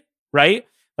vaccinated, right?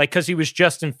 Like, because he was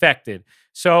just infected.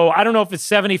 So I don't know if it's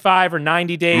 75 or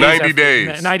 90 days. 90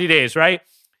 days. 90 days, right?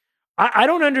 I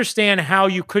don't understand how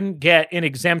you couldn't get an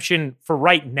exemption for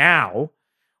right now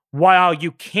while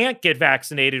you can't get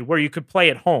vaccinated where you could play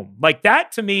at home. Like,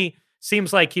 that to me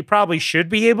seems like he probably should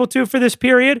be able to for this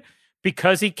period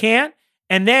because he can't.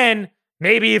 And then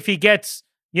maybe if he gets,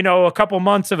 a couple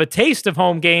months of a taste of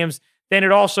home games, then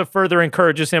it also further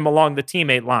encourages him along the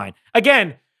teammate line.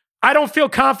 Again, I don't feel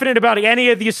confident about any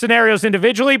of these scenarios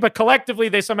individually, but collectively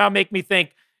they somehow make me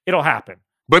think it'll happen.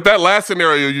 But that last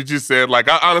scenario you just said, like,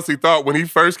 I honestly thought when he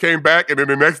first came back and then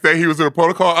the next day he was in a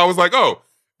protocol, I was like, oh,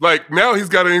 like now he's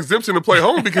got an exemption to play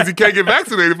home because he can't get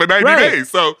vaccinated for 90 days.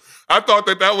 So I thought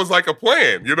that was like a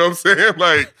plan. You know what I'm saying?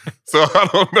 Like, so I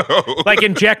don't know. Like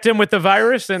inject him with the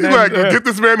virus and then get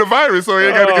this man the virus so he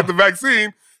ain't got to get the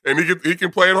vaccine. And he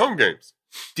can play at home games.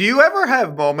 Do you ever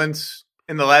have moments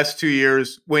in the last 2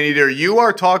 years when either you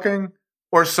are talking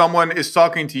or someone is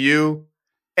talking to you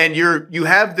and you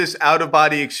have this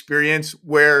out-of-body experience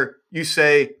where you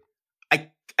say,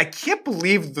 I can't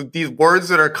believe these words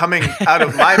that are coming out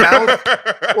of my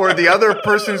mouth or the other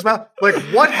person's mouth. Like,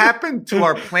 what happened to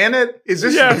our planet? Is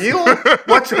this real?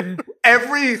 What's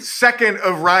every second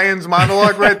of Ryan's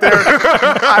monologue right there?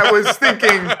 I was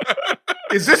thinking,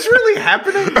 is this really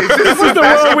happening? Is this what the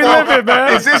world we live in,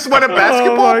 man? Is this what a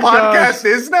basketball podcast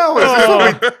is now?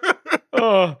 Is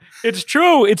this it's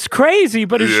true. It's crazy,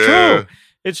 but it's true.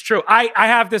 It's true. I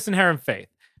have this inherent faith.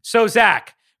 So,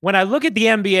 Zach, when I look at the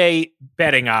NBA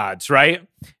betting odds, right,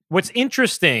 what's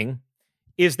interesting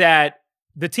is that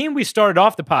the team we started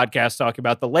off the podcast talking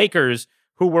about, the Lakers,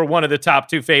 who were one of the top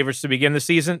two favorites to begin the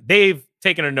season, they've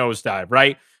taken a nosedive,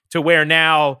 right, to where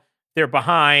now they're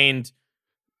behind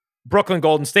Brooklyn,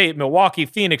 Golden State, Milwaukee,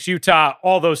 Phoenix, Utah,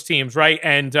 all those teams, right?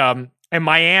 And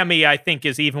Miami, I think,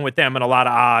 is even with them in a lot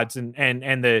of odds, and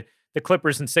the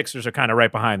Clippers and Sixers are kind of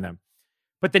right behind them.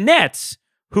 But the Nets,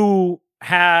 who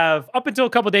have, up until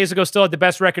a couple of days ago, still had the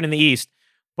best record in the East,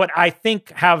 but I think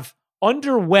have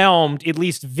underwhelmed, at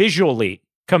least visually,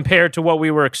 compared to what we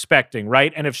were expecting,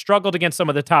 right? And have struggled against some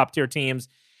of the top-tier teams.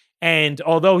 And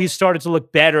although he started to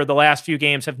look better the last few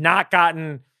games, have not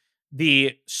gotten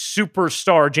the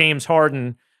superstar James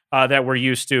Harden that we're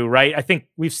used to, right? I think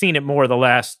we've seen it more the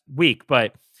last week,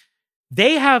 but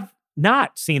they have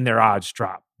not seen their odds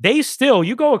drop. They still,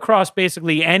 you go across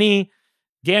basically any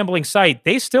gambling site,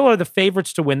 they still are the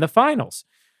favorites to win the finals.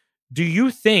 Do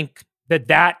you think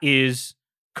that is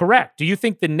correct? Do you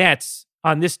think the Nets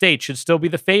on this date should still be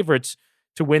the favorites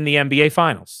to win the NBA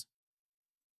finals?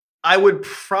 I would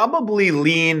probably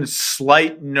lean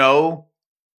slight no,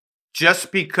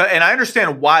 just because, and I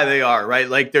understand why they are, right?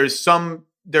 Like there's some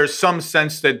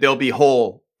sense that they'll be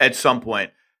whole at some point.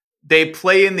 They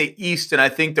play in the East, and I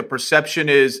think the perception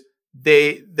is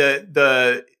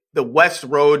the the West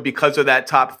road, because of that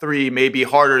top three, may be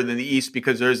harder than the East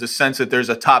because there's a sense that there's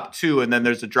a top two and then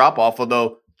there's a drop off.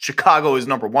 Although Chicago is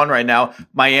number one right now,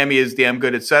 Miami is damn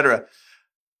good, etc.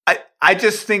 I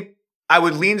just think I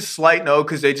would lean slight no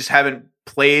because they just haven't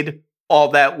played all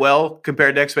that well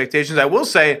compared to expectations. I will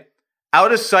say,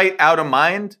 out of sight, out of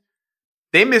mind.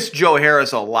 They miss Joe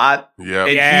Harris a lot. Yeah.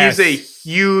 And he's a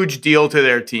huge deal to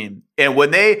their team. And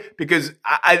because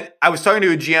I was talking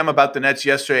to a GM about the Nets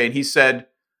yesterday, and he said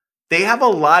they have a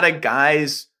lot of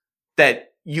guys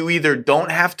that you either don't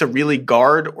have to really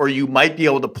guard or you might be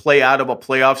able to play out of a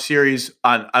playoff series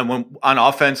on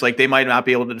offense. Like they might not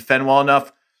be able to defend well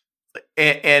enough.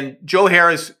 And Joe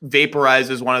Harris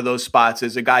vaporizes one of those spots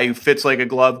as a guy who fits like a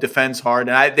glove, defends hard.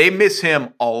 And they miss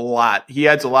him a lot. He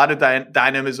adds a lot of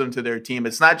dynamism to their team.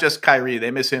 It's not just Kyrie.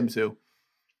 They miss him too.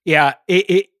 Yeah.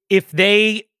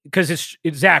 Because it's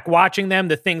Zach, watching them,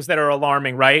 the things that are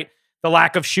alarming, right? The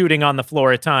lack of shooting on the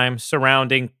floor at times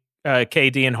surrounding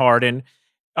KD and Harden.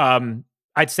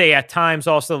 I'd say at times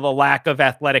also the lack of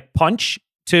athletic punch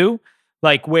too.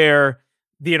 Like where,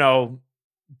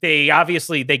 they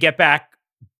get back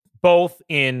both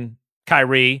in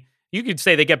Kyrie. You could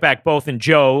say they get back both in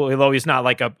Joe, although he's not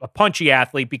like a punchy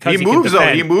athlete because he moves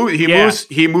though.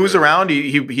 He moves around.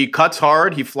 He cuts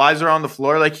hard. He flies around the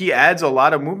floor. Like he adds a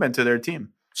lot of movement to their team.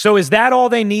 So is that all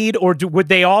they need, or would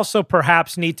they also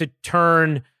perhaps need to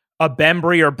turn a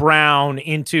Bembry or Brown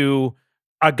into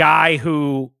a guy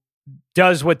who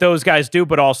does what those guys do,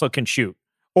 but also can shoot?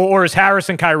 Or is Harris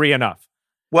and Kyrie enough?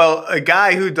 Well, a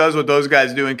guy who does what those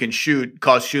guys do and can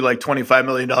costs you like $25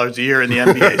 million a year in the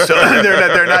NBA. So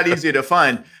they're not easy to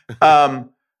find.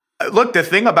 Look, the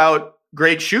thing about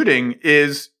great shooting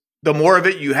is the more of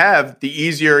it you have, the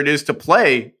easier it is to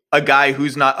play a guy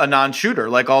who's not a non-shooter.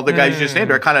 Like all the guys you just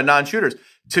named are kind of non-shooters.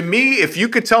 To me, if you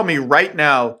could tell me right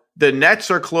now, the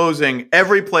Nets are closing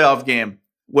every playoff game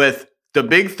with the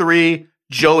big three,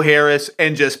 Joe Harris,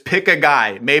 and just pick a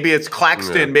guy. Maybe it's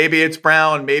Claxton, maybe it's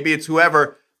Brown, maybe it's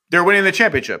whoever. They're winning the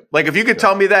championship. Like if you could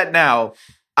tell me that now,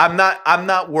 I'm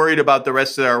not worried about the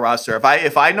rest of their roster.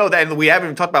 If I know that, and we haven't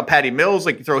even talked about Patty Mills,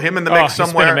 like you throw him in the mix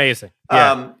somewhere. Been amazing.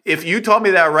 Yeah. If you told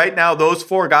me that right now, those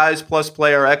four guys plus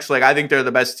Player X, like I think they're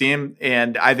the best team,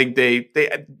 and I think they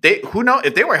who knows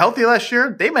if they were healthy last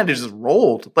year, they might have just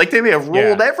rolled. Like they may have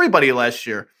rolled everybody last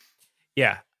year.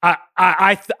 Yeah.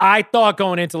 I thought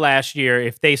going into last year,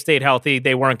 if they stayed healthy,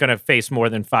 they weren't going to face more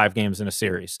than 5 games in a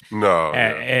series. No.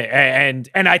 And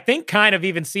I think kind of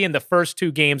even seeing the first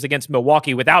 2 games against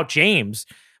Milwaukee without James,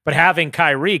 but having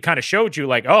Kyrie kind of showed you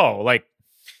like, oh, like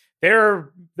they're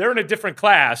in a different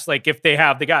class. Like if they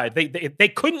have the guy, they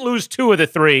couldn't lose 2 of the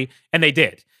 3, and they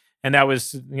did. And that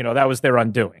was their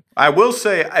undoing. I will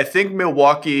say, I think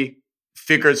Milwaukee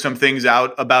figured some things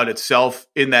out about itself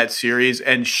in that series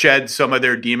and shed some of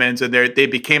their demons, and they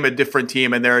became a different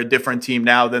team, and they're a different team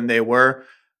now than they were.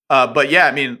 But yeah,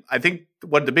 I mean, I think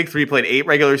the big three played 8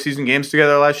 regular season games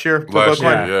together last year.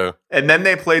 Yeah. And then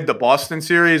they played the Boston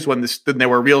series when there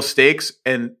were real stakes,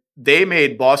 and they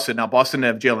made Boston. Now Boston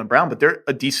didn't have Jaylen Brown, but they're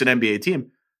a decent NBA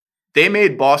team. They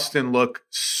made Boston look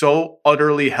so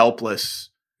utterly helpless.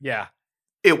 Yeah.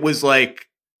 It was like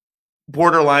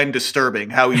borderline disturbing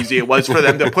how easy it was for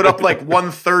them to put up like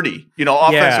 130,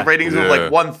 offensive ratings of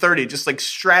like 130, just like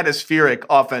stratospheric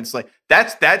offense. Like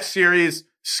that series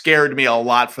scared me a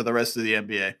lot for the rest of the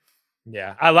NBA.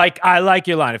 Yeah. I like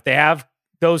your line. If they have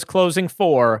those closing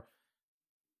 4,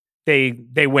 they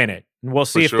win it. And we'll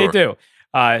see if they do.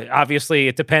 Obviously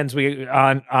it depends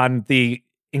on the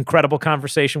incredible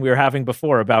conversation we were having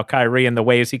before about Kyrie and the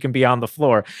ways he can be on the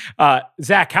floor.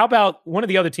 Zach, how about one of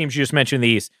the other teams you just mentioned in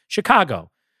the East, Chicago?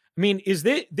 I mean, is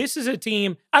this is a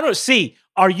team? I don't know. C,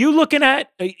 are you looking at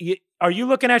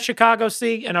Chicago?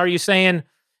 C, and are you saying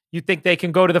you think they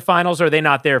can go to the finals, or are they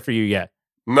not there for you yet?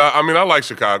 No, I mean I like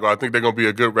Chicago. I think they're going to be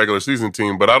a good regular season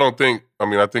team, but I don't think. I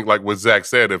mean, I think like what Zach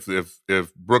said,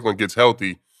 if Brooklyn gets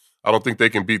healthy, I don't think they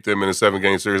can beat them in a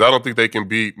 7-game series. I don't think they can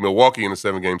beat Milwaukee in a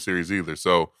 7-game series either.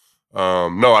 So,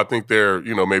 no, I think they're,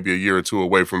 maybe a year or 2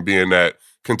 away from being that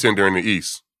contender in the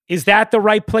East. Is that the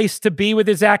right place to be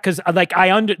with Zach? Because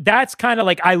that's kind of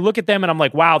like I look at them and I'm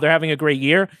like, wow, they're having a great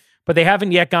year, but they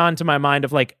haven't yet gone to my mind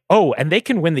of like, oh, and they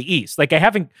can win the East. Like I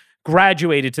haven't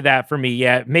graduated to that for me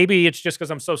yet. Maybe it's just because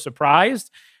I'm so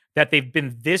surprised that they've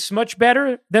been this much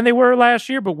better than they were last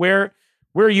year. But where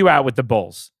are you at with the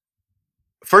Bulls?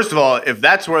 First of all, if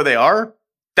that's where they are,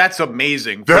 that's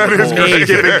amazing. That is great,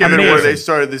 given where they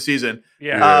started the season.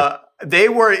 Yeah. They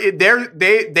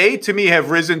to me have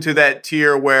risen to that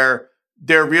tier where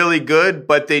they're really good,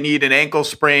 but they need an ankle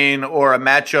sprain or a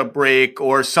matchup break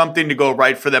or something to go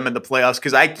right for them in the playoffs.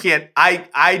 Because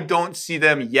I don't see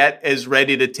them yet as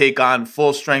ready to take on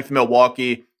full strength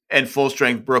Milwaukee and full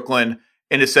strength Brooklyn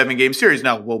in a 7-game series.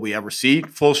 Now, will we ever see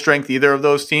full strength either of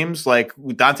those teams? Like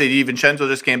Dante DiVincenzo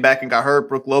just came back and got hurt.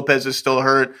 Brook Lopez is still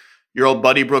hurt. Your old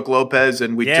buddy Brook Lopez,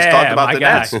 and we just talked about the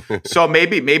Nets. So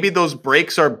maybe those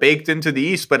breaks are baked into the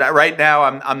East, but right now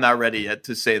I'm not ready yet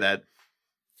to say that.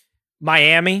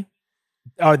 Miami,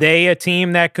 are they a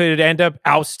team that could end up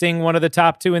ousting one of the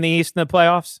top two in the East in the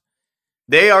playoffs?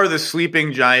 They are the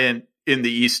sleeping giant in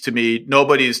the East to me.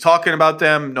 Nobody's talking about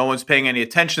them. No one's paying any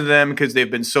attention to them because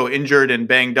they've been so injured and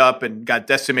banged up and got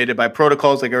decimated by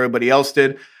protocols like everybody else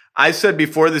did. I said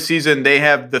before the season, they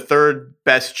have the third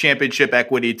best championship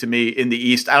equity to me in the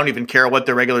East. I don't even care what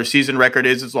their regular season record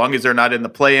is as long as they're not in the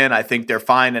play-in. I think they're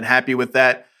fine and happy with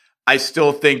that. I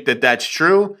still think that that's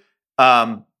true.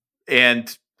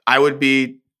 And I would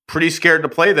be pretty scared to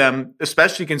play them,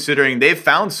 especially considering they've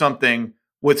found something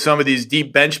with some of these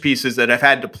deep bench pieces that have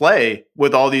had to play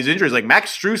with all these injuries. Like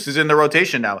Max Strus is in the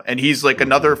rotation now, and he's like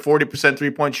another 40%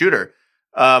 three-point shooter.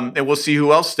 And we'll see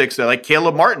who else sticks there. Like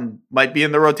Caleb Martin might be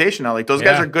in the rotation now. Like those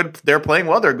guys are good. They're playing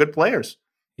well. They're good players.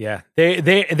 Yeah.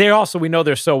 They also, we know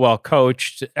they're so well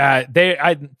coached.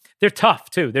 They're tough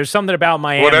too. There's something about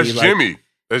Miami. Well, that's Jimmy.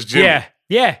 That's Jimmy.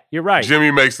 Yeah, you're right. Jimmy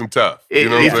makes them tough. You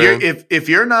know what I'm saying? If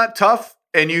you're not tough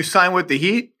and you sign with the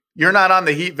Heat, you're not on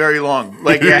the Heat very long.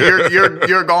 Like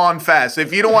you're gone fast.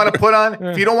 If you don't want to put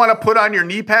on your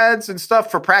knee pads and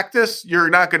stuff for practice, you're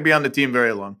not going to be on the team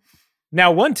very long. Now,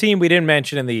 one team we didn't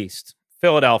mention in the East,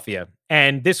 Philadelphia,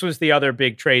 and this was the other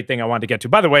big trade thing I wanted to get to.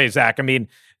 By the way, Zach, I mean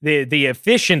the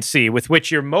efficiency with which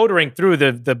you're motoring through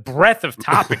the breadth of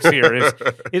topics here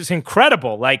is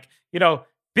incredible. Like, you know,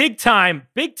 big time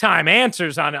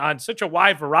answers on such a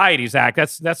wide variety, Zach.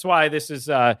 That's why this is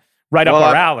right up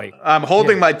our alley. I'm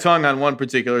holding my tongue on one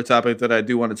particular topic that I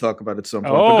do want to talk about at some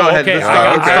point. Oh, but go ahead. Okay.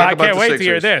 I can't wait to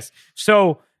hear this.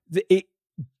 So,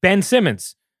 Ben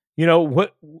Simmons, you know,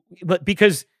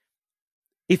 because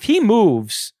if he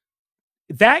moves,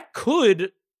 that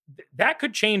could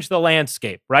change the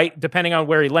landscape, right? Depending on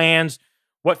where he lands,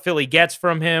 what Philly gets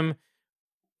from him.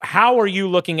 How are you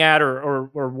looking at, or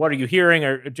what are you hearing,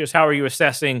 or just how are you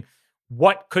assessing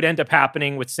what could end up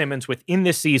happening with Simmons within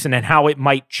this season and how it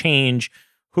might change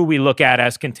who we look at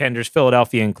as contenders,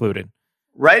 Philadelphia included?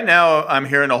 Right now, I'm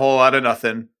hearing a whole lot of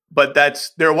nothing, but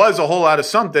there was a whole lot of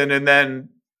something, and then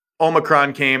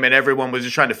Omicron came and everyone was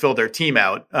just trying to fill their team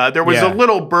out. There was a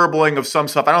little burbling of some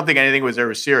stuff. I don't think anything was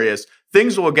ever serious.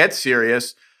 Things will get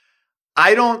serious.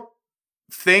 I don't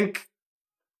think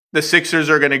the Sixers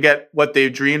are going to get what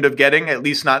they've dreamed of getting, at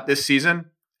least not this season.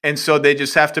 And so they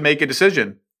just have to make a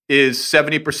decision. Is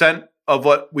 70% of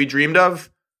what we dreamed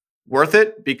of worth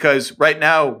it? Because right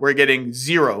now we're getting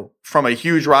 0 from a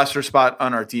huge roster spot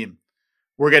on our team.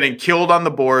 We're getting killed on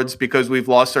the boards because we've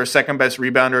lost our second best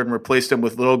rebounder and replaced him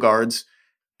with little guards.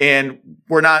 And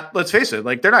we're not, let's face it,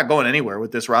 like they're not going anywhere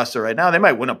with this roster right now. They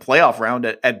might win a playoff round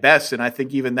at best. And I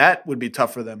think even that would be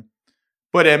tough for them.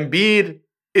 But Embiid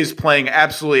is playing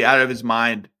absolutely out of his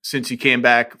mind since he came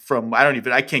back from,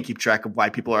 I can't keep track of why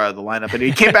people are out of the lineup, but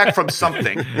he came back from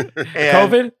something. And,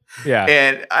 COVID? Yeah.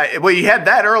 And he had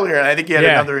that earlier, and I think he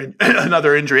had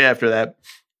another injury after that.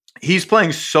 He's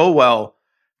playing so well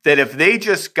that if they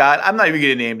just got, I'm not even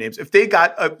going to name names, if they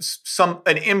got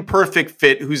an imperfect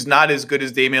fit who's not as good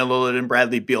as Damian Lillard and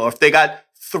Bradley Beal, or if they got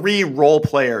 3 role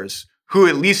players who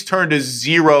at least turned a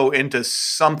 0 into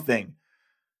something,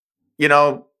 you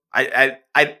know, I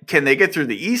can they get through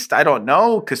the East? I don't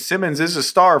know, because Simmons is a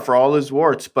star for all his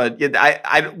warts. But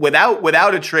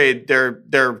without a trade,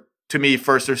 they're to me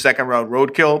first or second round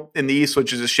roadkill in the East,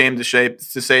 which is a shame to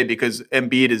say because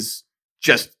Embiid is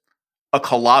just a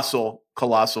colossal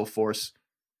force.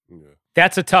 Yeah.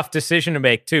 That's a tough decision to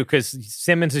make too, because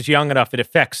Simmons is young enough; it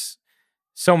affects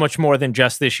so much more than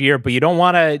just this year. But you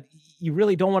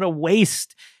really don't want to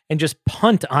waste and just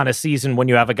punt on a season when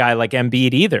you have a guy like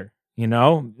Embiid either. You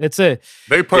know,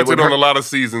 they punted on a lot of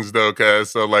seasons though, Kaz.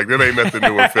 So like, that ain't nothing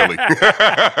new in Philly.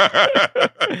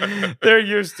 They're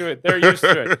used to it.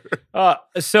 All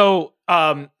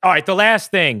right. The last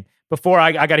thing before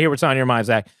I got to hear what's on your mind,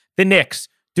 Zach. The Knicks,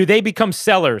 do they become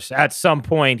sellers at some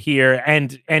point here?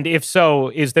 And if so,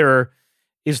 is there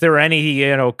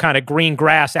any kind of green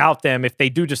grass out them if they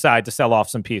do decide to sell off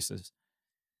some pieces?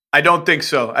 I don't think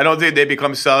so. I don't think they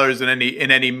become sellers in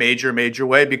any major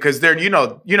way because they're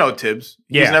Tibbs.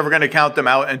 He's never going to count them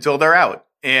out until they're out,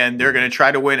 and they're going to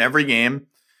try to win every game.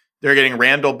 They're getting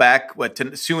Randall back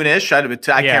soonish.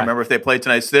 I can't remember if they play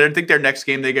tonight. So I think their next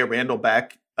game they get Randall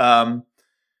back. And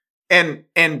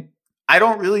And I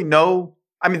don't really know.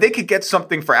 I mean, they could get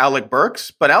something for Alec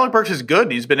Burks, but Alec Burks is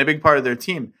good. He's been a big part of their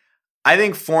team. I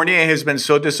think Fournier has been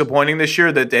so disappointing this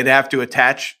year that they'd have to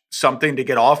attach something to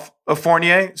get off of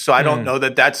Fournier. So I don't know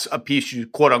that that's a piece you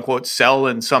quote unquote sell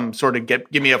in some sort of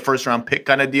give me a first round pick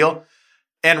kind of deal.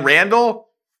 And Randall,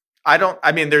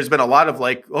 there's been a lot of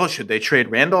like, oh, should they trade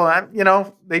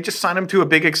Randall? They just signed him to a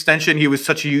big extension. He was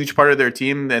such a huge part of their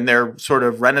team and their sort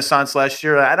of renaissance last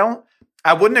year.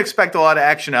 I wouldn't expect a lot of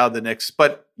action out of the Knicks,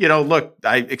 but look,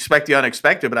 I expect the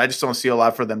unexpected, but I just don't see a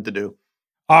lot for them to do.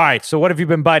 All right. So what have you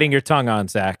been biting your tongue on,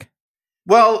 Zach?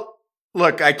 Well,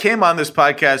 look, I came on this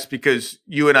podcast because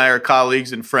you and I are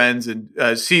colleagues and friends, and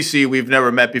CC, we've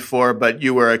never met before, but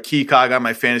you were a key cog on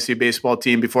my fantasy baseball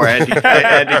team before I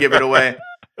had to give it away.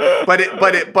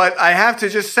 But I have to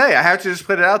just say, I have to just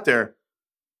put it out there.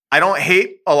 I don't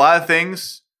hate a lot of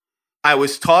things. I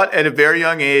was taught at a very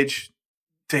young age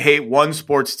to hate one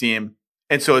sports team.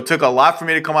 And so it took a lot for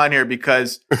me to come on here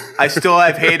because I still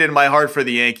have hate in my heart for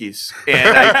the Yankees,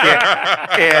 and I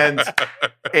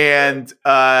can't.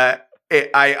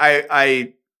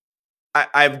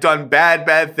 I've done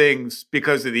bad things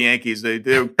because of the Yankees.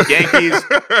 The Yankees.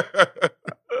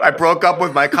 I broke up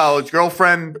with my college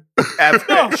girlfriend.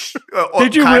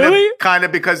 Did you really? Kind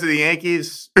of because of the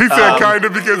Yankees. He said kind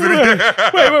of because of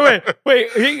the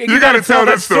Wait. You got to tell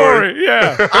that story.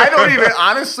 Yeah. I don't even,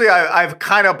 honestly, I've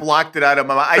kind of blocked it out of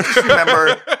my mind. I just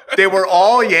remember they were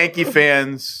all Yankee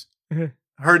fans.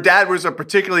 Her dad was a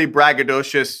particularly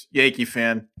braggadocious Yankee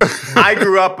fan. I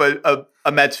grew up a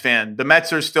Mets fan. The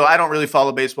Mets are still, I don't really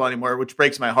follow baseball anymore, which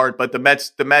breaks my heart, but the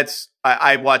Mets,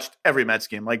 I watched every Mets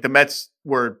game. Like the Mets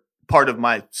were part of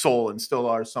my soul and still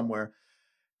are somewhere.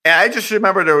 And I just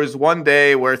remember there was one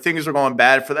day where things were going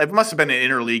bad for them. It must have been an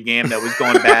interleague game that was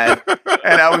going bad.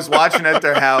 And I was watching at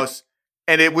their house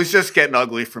and it was just getting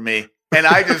ugly for me. And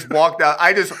I just walked out.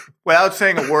 I just, without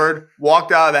saying a word,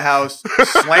 walked out of the house,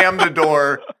 slammed the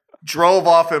door, drove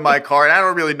off in my car. And I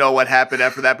don't really know what happened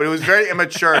after that, but it was very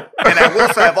immature. And I will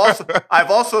say, I've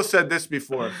also said this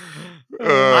before.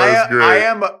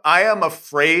 I am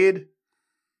afraid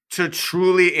to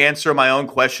truly answer my own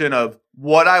question of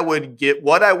what I would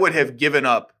have given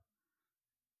up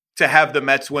to have the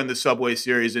Mets win the Subway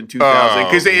Series in 2000,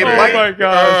 because it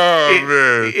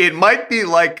might be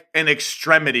like an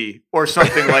extremity or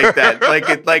something like that, like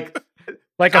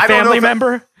a family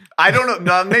member. I don't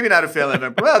know. No, maybe not a family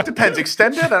member. Well, it depends.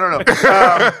 Extended. I don't know.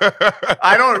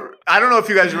 I don't know if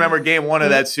you guys remember Game 1 of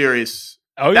that series.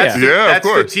 Oh that's of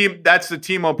course. That's the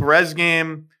Timo Perez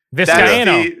game.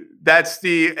 Vizcaíno. That's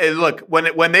the look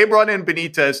when they brought in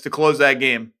Benitez to close that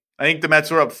game. I think the Mets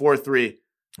were up 4-3.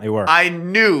 They were. I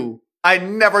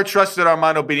never trusted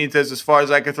Armando Benitez as far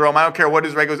as I could throw him. I don't care what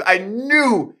his record was. I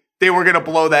knew they were going to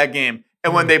blow that game.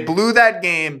 And when they blew that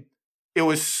game,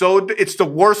 it's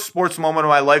the worst sports moment of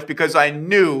my life, because I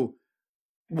knew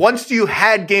once you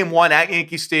had Game 1 at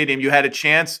Yankee Stadium, you had a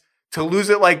chance. To lose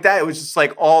it like that, it was just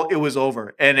like it was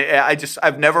over. And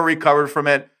I've never recovered from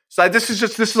it. So this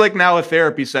is like now a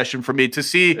therapy session for me to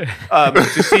see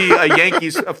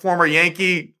a former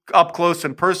Yankee up close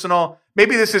and personal.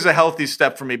 Maybe this is a healthy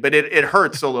step for me, but it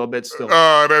hurts a little bit still.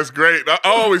 Oh, that's great. I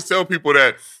always tell people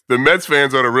that the Mets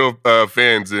fans are the real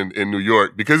fans in New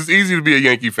York, because it's easy to be a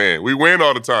Yankee fan. We win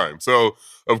all the time. So,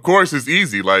 of course, it's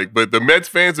easy. But the Mets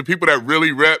fans, the people that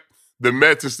really rep the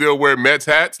Mets and still wear Mets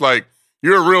hats,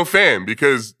 you're a real fan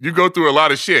because you go through a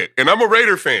lot of shit. And I'm a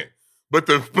Raider fan. But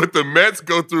the Mets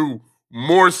go through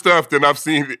more stuff than I've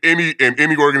seen in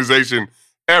any organization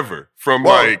ever.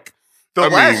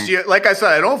 Last year, like I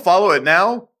said, I don't follow it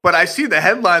now, but I see the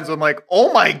headlines. I'm like,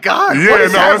 oh my God. Yeah,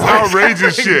 it's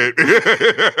outrageous shit.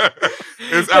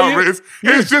 It's outrageous.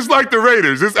 It's just like the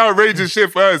Raiders. It's outrageous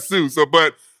shit for us too.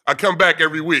 But I come back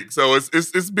every week, so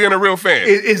it's being a real fan.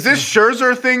 Is this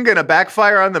Scherzer thing going to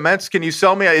backfire on the Mets? Can you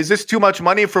sell me? Is this too much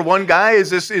money for one guy? Is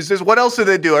this what else do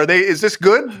they do? Is this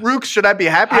good, Rooks? Should I be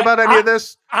happy about any of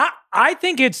this? I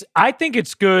think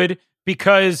it's good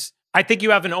because I think you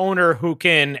have an owner who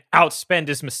can outspend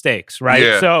his mistakes, right?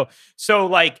 Yeah. So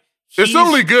it's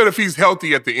only good if he's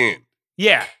healthy at the end.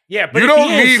 Yeah. But you don't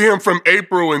need him from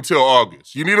April until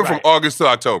August. You need him from August to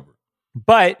October.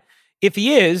 But if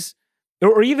he is,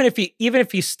 or even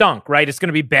if he stunk, right? It's going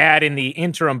to be bad in the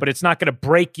interim, but it's not going to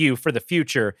break you for the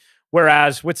future.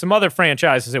 Whereas with some other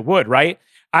franchises, it would, right?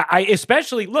 I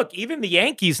especially look. Even the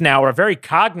Yankees now are very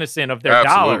cognizant of their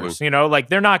dollars.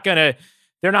 They're not going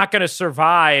to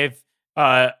survive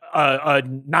a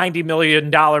 $90 million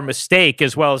mistake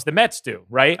as well as the Mets do,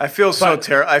 right? I feel so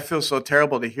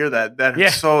terrible to hear that. That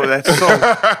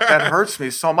hurts me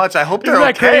so much. I hope they're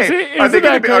okay. Are they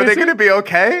going to be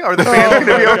okay? Are the fans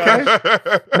going to be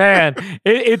okay? Man,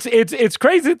 it's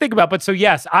crazy to think about. But so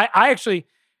yes, I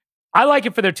like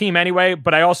it for their team anyway,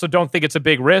 but I also don't think it's a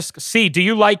big risk. C, do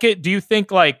you like it? Do you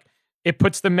think like it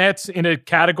puts the Mets in a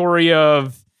category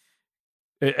of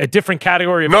a different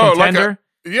category of contender?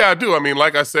 Yeah, I do. I mean,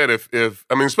 like I said,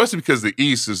 especially because the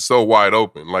East is so wide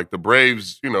open. Like the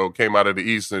Braves, came out of the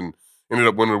East and ended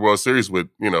up winning the World Series with,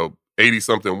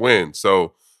 80-something wins.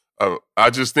 So I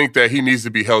just think that he needs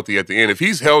to be healthy at the end. If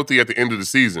he's healthy at the end of the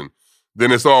season,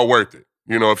 then it's all worth it.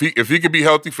 If he can be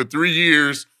healthy for 3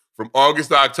 years from August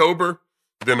to October,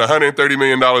 then $130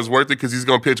 million worth it because he's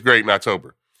going to pitch great in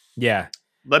October. Yeah.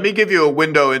 Let me give you a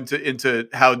window into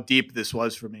how deep this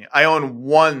was for me. I own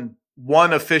one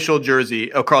official jersey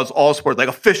across all sports, like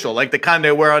official, like the kind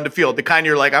they wear on the field, the kind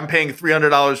you're like, I'm paying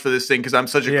 $300 for this thing because I'm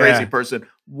such a crazy person.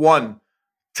 One,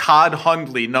 Todd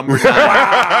Hundley, number 9.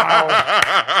 Wow.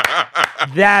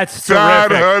 That's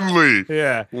Todd terrific. Hundley.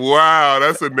 Yeah. Wow,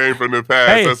 that's a name from the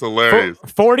past. Hey, that's hilarious.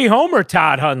 40 homer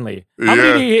Todd Hundley. How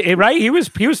many, right? He was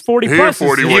 40 He plus. had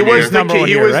 41 He was,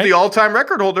 right? the all-time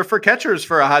record holder for catchers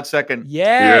for a hot second.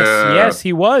 Yes,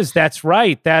 he was. That's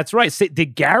right.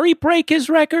 Did Gary break his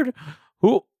record?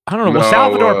 Who? I don't know. Well,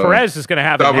 Salvador Perez is going to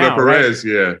have it now. Salvador Perez,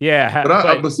 right? Yeah.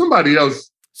 But somebody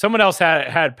else. Someone else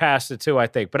had passed it too, I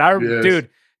think. But dude,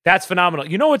 that's phenomenal.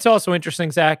 You know what's also interesting,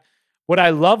 Zach? What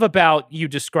I love about you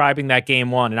describing that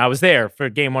game one, and I was there for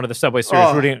game one of the Subway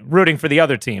Series, rooting for the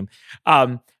other team.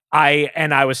 I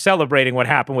was celebrating what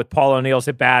happened with Paul O'Neill's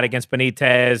at bat against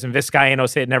Benitez and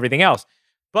Vizcaíno's hit and everything else.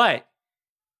 But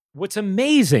what's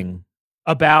amazing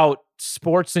about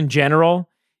sports in general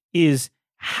is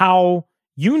how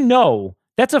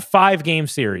that's a 5-game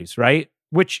series, right?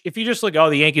 Which if you just look,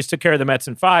 the Yankees took care of the Mets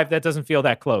in 5, that doesn't feel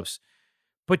that close.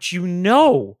 But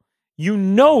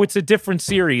it's a different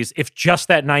series if just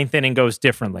that 9th inning goes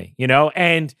differently,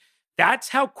 and that's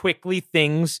how quickly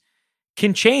things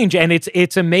can change. And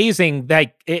it's amazing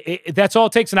that that's all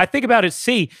it takes. And I think about it,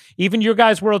 even your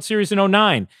guys' World Series in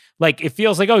 2009, like it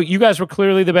feels like, you guys were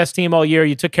clearly the best team all year.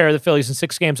 You took care of the Phillies in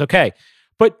 6 games. Okay.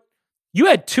 But you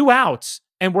had 2 outs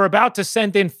and we're about to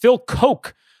send in Phil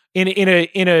Koch in a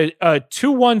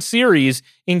 2-1 series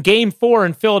in game 4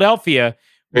 in Philadelphia.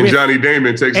 And Johnny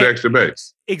Damon takes the extra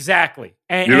base. Exactly.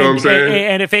 And, you know what I'm saying?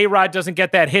 And if A-Rod doesn't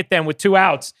get that hit then with 2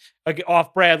 outs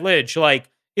off Brad Lidge, like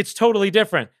it's totally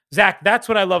different. Zach, that's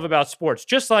what I love about sports.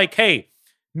 Just like, hey,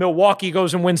 Milwaukee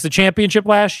goes and wins the championship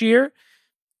last year.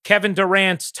 Kevin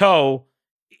Durant's toe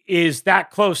is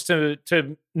that close to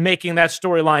making that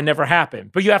storyline never happen.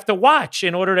 But you have to watch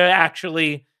in order to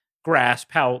actually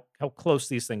grasp how close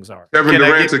these things are. Kevin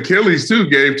Durant's Achilles, too,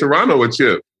 gave Toronto a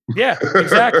chip. Yeah,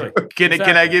 exactly. Can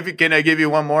I give you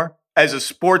one more? As a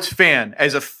sports fan,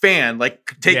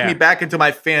 like take me back into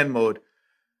my fan mode.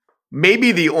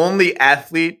 Maybe the only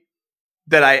athlete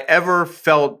that I ever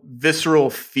felt visceral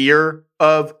fear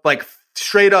of, like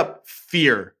straight up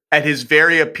fear at his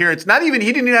very appearance. He didn't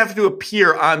even have to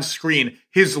appear on screen.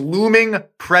 His looming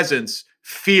presence,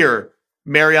 fear,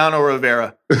 Mariano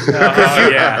Rivera.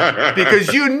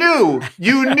 Because you knew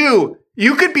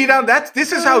you could be down.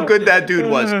 This is how good that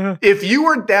dude was. If you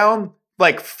were down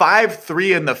like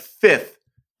 5-3 in the 5th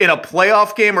in a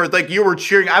playoff game, or like you were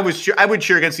cheering, I would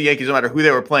cheer against the Yankees no matter who they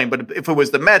were playing. But if it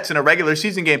was the Mets in a regular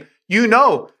season game, we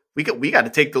got to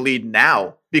take the lead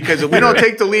now, because if we don't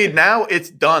take the lead now,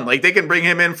 it's done. Like they can bring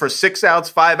him in for 6 outs,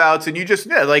 5 outs, and you just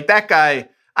like that guy.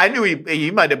 I knew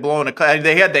he might have blown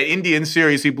they had that Indian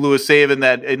series. He blew a save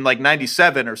in like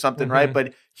 97 or something, right?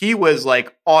 But he was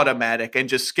like automatic and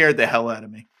just scared the hell out of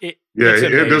me. It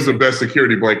was the best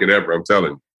security blanket ever. I'm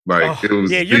telling you. Like it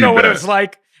was. Yeah, you know what it was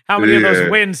like. How many of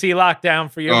those wins he locked down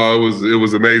for you? Oh, it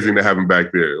was amazing to have him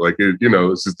back there. Like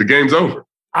it's just the game's over.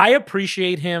 I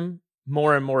appreciate him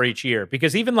more and more each year,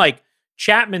 because even like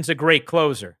Chapman's a great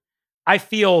closer. I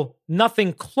feel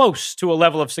nothing close to a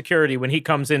level of security when he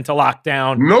comes in to lock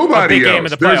down nobody a big else. game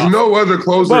in the playoffs. There's no other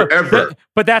closer ever.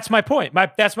 But that's my point.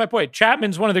 That's my point.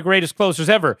 Chapman's one of the greatest closers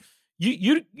ever.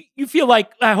 You feel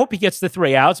like, I hope he gets the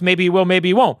 3 outs. Maybe he will, maybe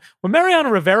he won't. When Mariano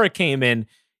Rivera came in,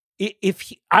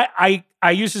 I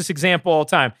use this example all the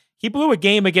time. He blew a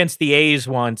game against the A's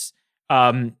once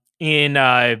in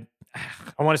I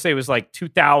want to say it was like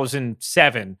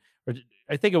 2007, or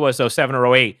I think it was 07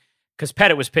 or 08. Because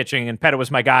Pettit was pitching, and Pettit was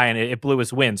my guy, and it blew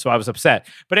his win, so I was upset.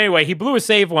 But anyway, he blew a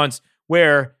save once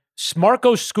where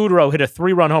Marco Scudero hit a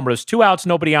 3-run homer. It was 2 outs,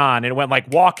 nobody on, and it went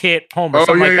like walk, hit, homer,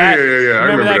 something like that. Yeah.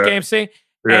 Remember that game, see?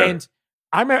 Yeah. And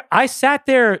I sat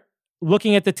there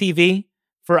looking at the TV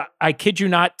for, I kid you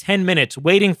not, 10 minutes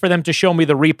waiting for them to show me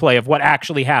the replay of what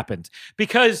actually happened.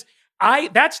 Because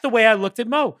that's the way I looked at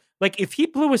Mo. Like, if he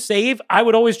blew a save, I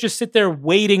would always just sit there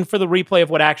waiting for the replay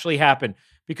of what actually happened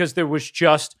because there was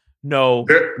just no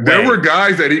There were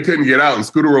guys that he couldn't get out, and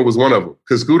Scooter was one of them.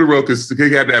 Because Scooter,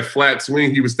 he had that flat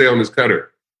swing, he would stay on his cutter.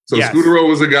 So yes. Scooter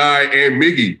was a guy, and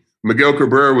Miguel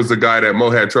Cabrera was the guy that Mo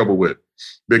had trouble with.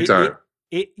 Big time.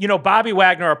 Bobby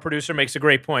Wagner, our producer, makes a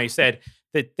great point. He said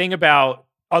the thing about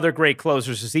other great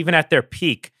closers is even at their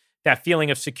peak, that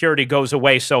feeling of security goes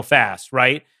away so fast,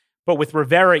 right? But with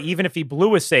Rivera, even if he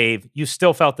blew a save, you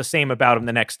still felt the same about him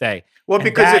the next day. Well, and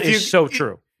because that is so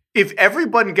true. If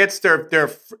everyone gets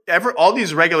all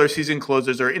these regular season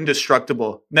closers are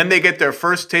indestructible. Then they get their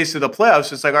first taste of the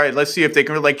playoffs. It's like, all right, let's see if they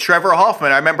can. Like Trevor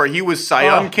Hoffman, I remember he was Cy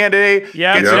Young candidate.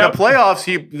 Yeah, gets in the playoffs.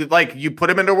 You put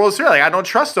him in the World Series. Like I don't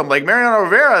trust him. Like Mariano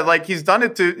Rivera, like he's done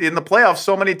it in the playoffs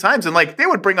so many times, and like they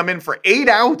would bring him in for 8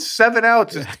 outs, 7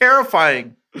 outs. It's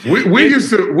terrifying. We used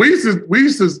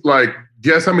to like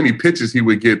guess how many pitches he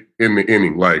would get in the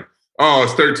inning. Like, oh,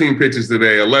 it's 13 pitches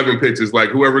today, 11 pitches. Like,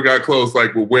 whoever got close,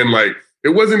 like, will win. Like, it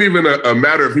wasn't even a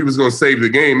matter if he was going to save the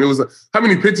game. It was, how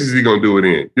many pitches is he going to do it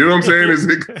in? You know what I'm saying? Is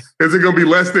it going to be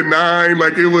less than 9?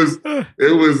 Like, it was crazy.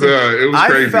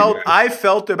 I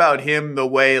felt about him the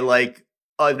way, like,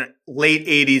 a late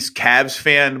 80s Cavs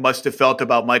fan must have felt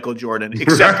about Michael Jordan,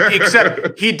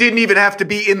 except he didn't even have to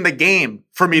be in the game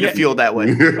for me to feel that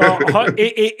way.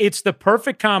 It's the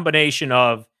perfect combination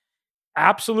of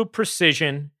absolute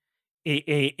precision,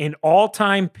 an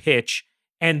all-time pitch,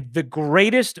 and the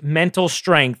greatest mental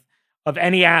strength of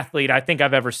any athlete I think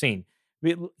I've ever seen.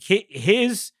 And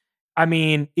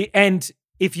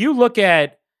if you look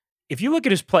at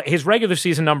his regular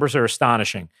season numbers are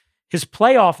astonishing. His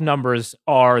playoff numbers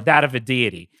are that of a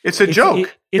deity. It's a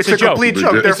joke. It's a complete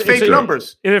joke. They're fake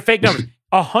numbers. They're fake numbers.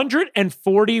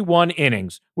 141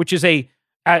 innings, which is we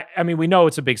know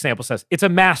it's a big sample size. It's a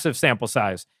massive sample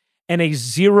size. And a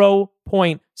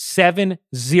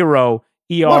 0.70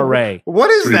 ERA. What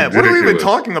is that? What are we even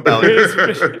talking about? It's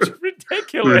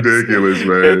ridiculous. Ridiculous,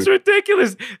 man. It's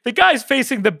ridiculous. The guy's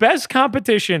facing the best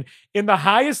competition in the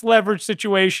highest leverage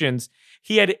situations.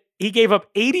 He gave up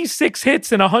 86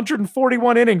 hits in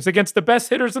 141 innings against the best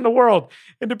hitters in the world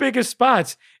in the biggest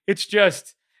spots. It's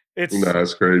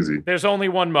crazy. There's only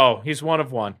one Mo. He's one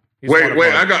of one. Wait.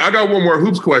 I got one more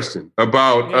hoops question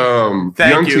about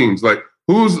young teams. Like,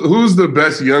 who's the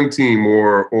best young team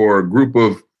or group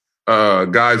of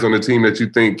guys on the team that you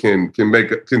think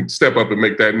can step up and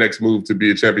make that next move to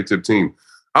be a championship team?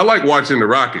 I like watching the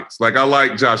Rockets. Like, I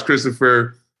like Josh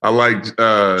Christopher. I like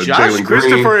Josh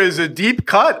Christopher is a deep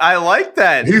cut. I like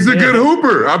that. He's a good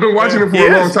hooper. I've been watching him for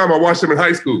a long time. I watched him in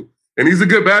high school. And he's a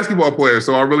good basketball player,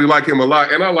 so I really like him a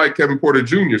lot. And I like Kevin Porter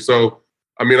Jr. So,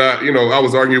 I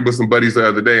was arguing with some buddies the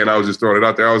other day, and I was just throwing it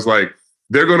out there. I was like,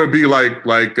 they're going to be like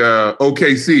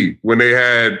OKC when they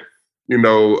had,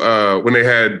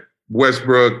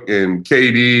 Westbrook and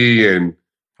KD and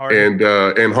Harden.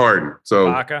 So,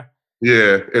 Ibaka.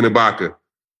 Yeah, and Ibaka.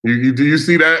 Do you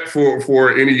see that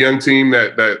for any young team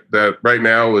that right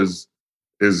now is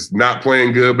not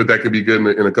playing good, but that could be good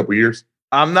in a couple of years?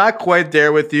 I'm not quite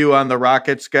there with you on the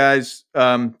Rockets, guys.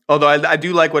 Although I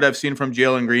do like what I've seen from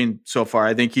Jalen Green so far.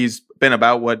 I think he's been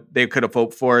about what they could have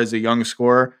hoped for as a young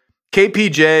scorer.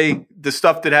 KPJ, the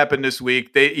stuff that happened this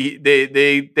week,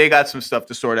 they got some stuff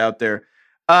to sort out there.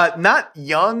 Not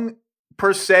young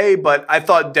per se, but I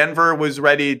thought Denver was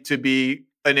ready to be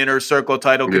an inner circle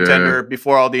title contender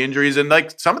before all the injuries. And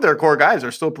like some of their core guys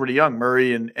are still pretty young,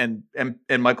 Murray and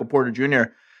Michael Porter Jr.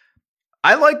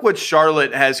 I like what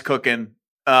Charlotte has cooking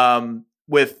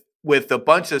with a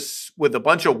bunch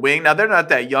of wing. Now they're not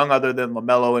that young other than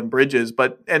LaMelo and Bridges,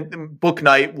 and Book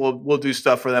Knight will do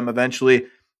stuff for them eventually.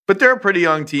 But they're a pretty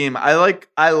young team. I like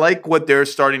what they're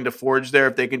starting to forge there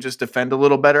if they can just defend a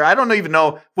little better. I don't even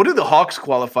know, what do the Hawks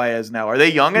qualify as now? Are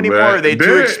they young anymore? Are they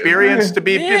too experienced to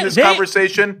be in this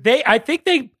conversation? I think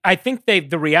the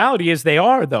reality is they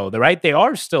are, though, right? They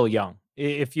are still young.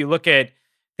 If you look at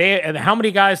how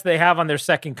many guys they have on their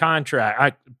second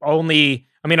contract, on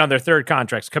their third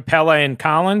contracts, Capella and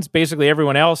Collins, basically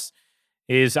everyone else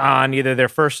is on either their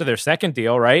first or their second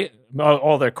deal, right?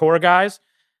 All their core guys.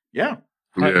 Yeah.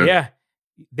 I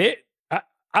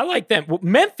like them.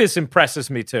 Memphis impresses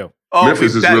me too. Oh,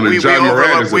 Memphis is really John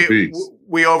Morant is a beast.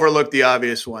 We overlooked the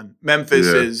obvious one. Morant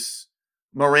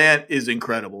is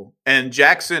incredible, and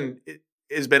Jackson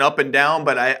has been up and down,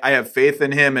 but I have faith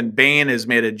in him. And Bane has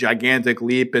made a gigantic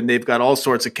leap, and they've got all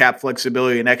sorts of cap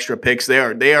flexibility and extra picks. They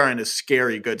are in a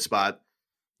scary good spot.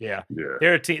 Yeah.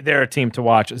 They're a team to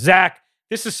watch. Zach,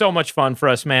 This is so much fun for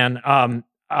us, man.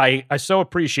 I so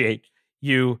appreciate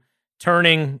you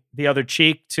turning the other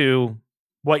cheek to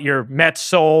what your Mets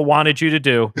soul wanted you to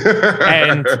do,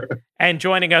 and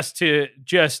joining us to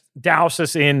just douse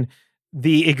us in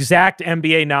the exact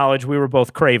NBA knowledge we were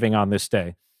both craving on this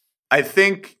day. I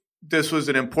think this was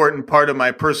an important part of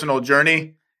my personal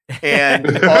journey,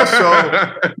 and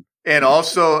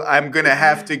also, I'm gonna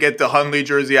have to get the Hundley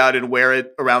jersey out and wear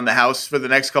it around the house for the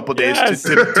next couple of days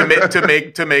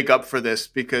to make up for this,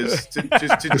 because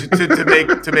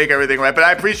to make everything right. But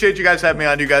I appreciate you guys having me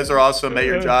on. You guys are awesome at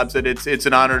your jobs, and it's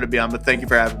an honor to be on. But thank you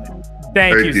for having me.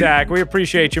 Thank you, Zach. We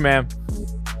appreciate you, man.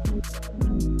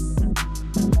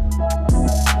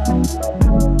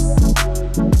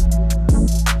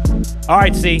 All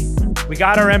right, we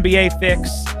got our NBA fix.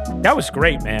 That was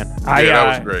great, man. That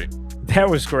was great. That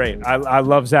was great. I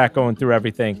love Zach going through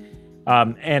everything.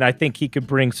 And I think he could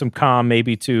bring some calm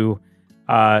maybe to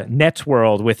Nets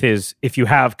world with his, if you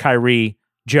have Kyrie,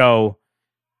 Joe,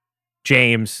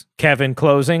 James, Kevin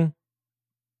closing,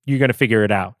 you're going to figure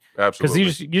it out. Absolutely.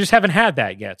 Because you just haven't had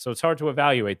that yet. So it's hard to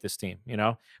evaluate this team,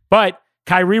 But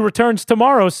Kyrie returns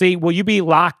tomorrow. Will you be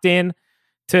locked in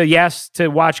to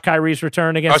watch Kyrie's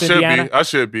return against Indiana? I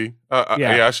should be.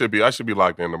 I should be. I should be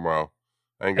locked in tomorrow.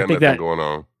 I ain't got nothing going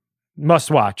on.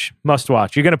 Must watch.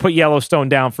 You're going to put Yellowstone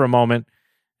down for a moment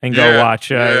and go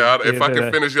watch. If I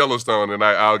can finish Yellowstone, then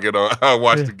I'll get on. I'll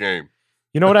watch the game.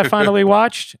 You know what I finally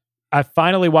watched? I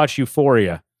finally watched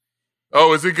Euphoria.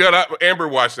 Oh, is it good? Amber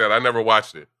watched that. I never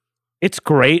watched it. It's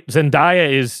great.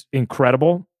 Zendaya is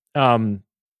incredible.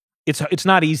 It's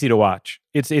not easy to watch.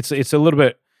 It's a little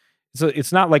bit.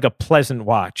 It's not like a pleasant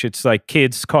watch. It's like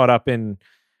kids caught up in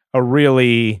a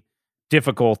really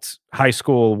difficult high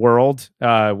school world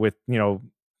with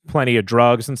plenty of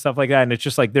drugs and stuff like that, and it's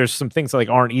just like there's some things that like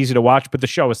aren't easy to watch, but the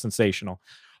show is sensational.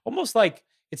 Almost like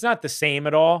it's not the same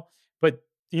at all, but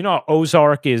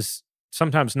Ozark is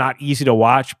sometimes not easy to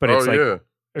watch, but it's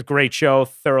a great show,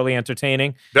 thoroughly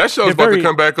entertaining. That show's about to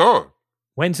come back on.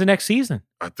 When's the next season?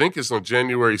 I think it's on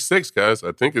January 6th, guys.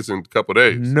 I think it's in a couple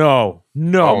days. No,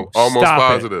 I'm almost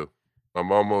positive.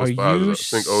 I'm almost Are positive. You I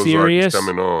think Ozark serious? is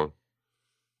coming on.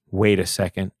 Wait a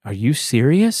second. Are you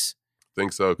serious? I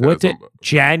think so.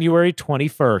 January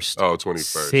 21st. Oh,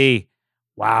 21st. See,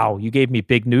 wow, you gave me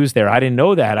big news there. I didn't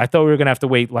know that. I thought we were gonna have to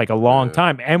wait like a long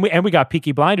time. And we got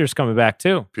Peaky Blinders coming back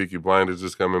too. Peaky Blinders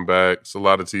is coming back. It's a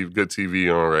lot of good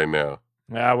TV on right now.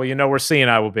 Yeah, well, we're seeing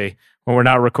I will be when we're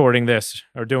not recording this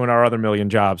or doing our other million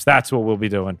jobs. That's what we'll be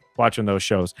doing, watching those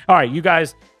shows. All right, you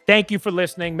guys, thank you for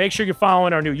listening. Make sure you're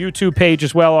following our new YouTube page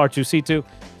as well, R2C2.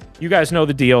 You guys know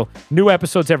the deal. New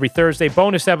episodes every Thursday.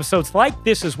 Bonus episodes like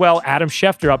this as well. Adam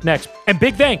Schefter up next. And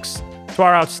big thanks to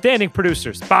our outstanding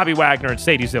producers, Bobby Wagner and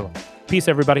Sadie Zilla. Peace,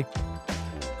 everybody.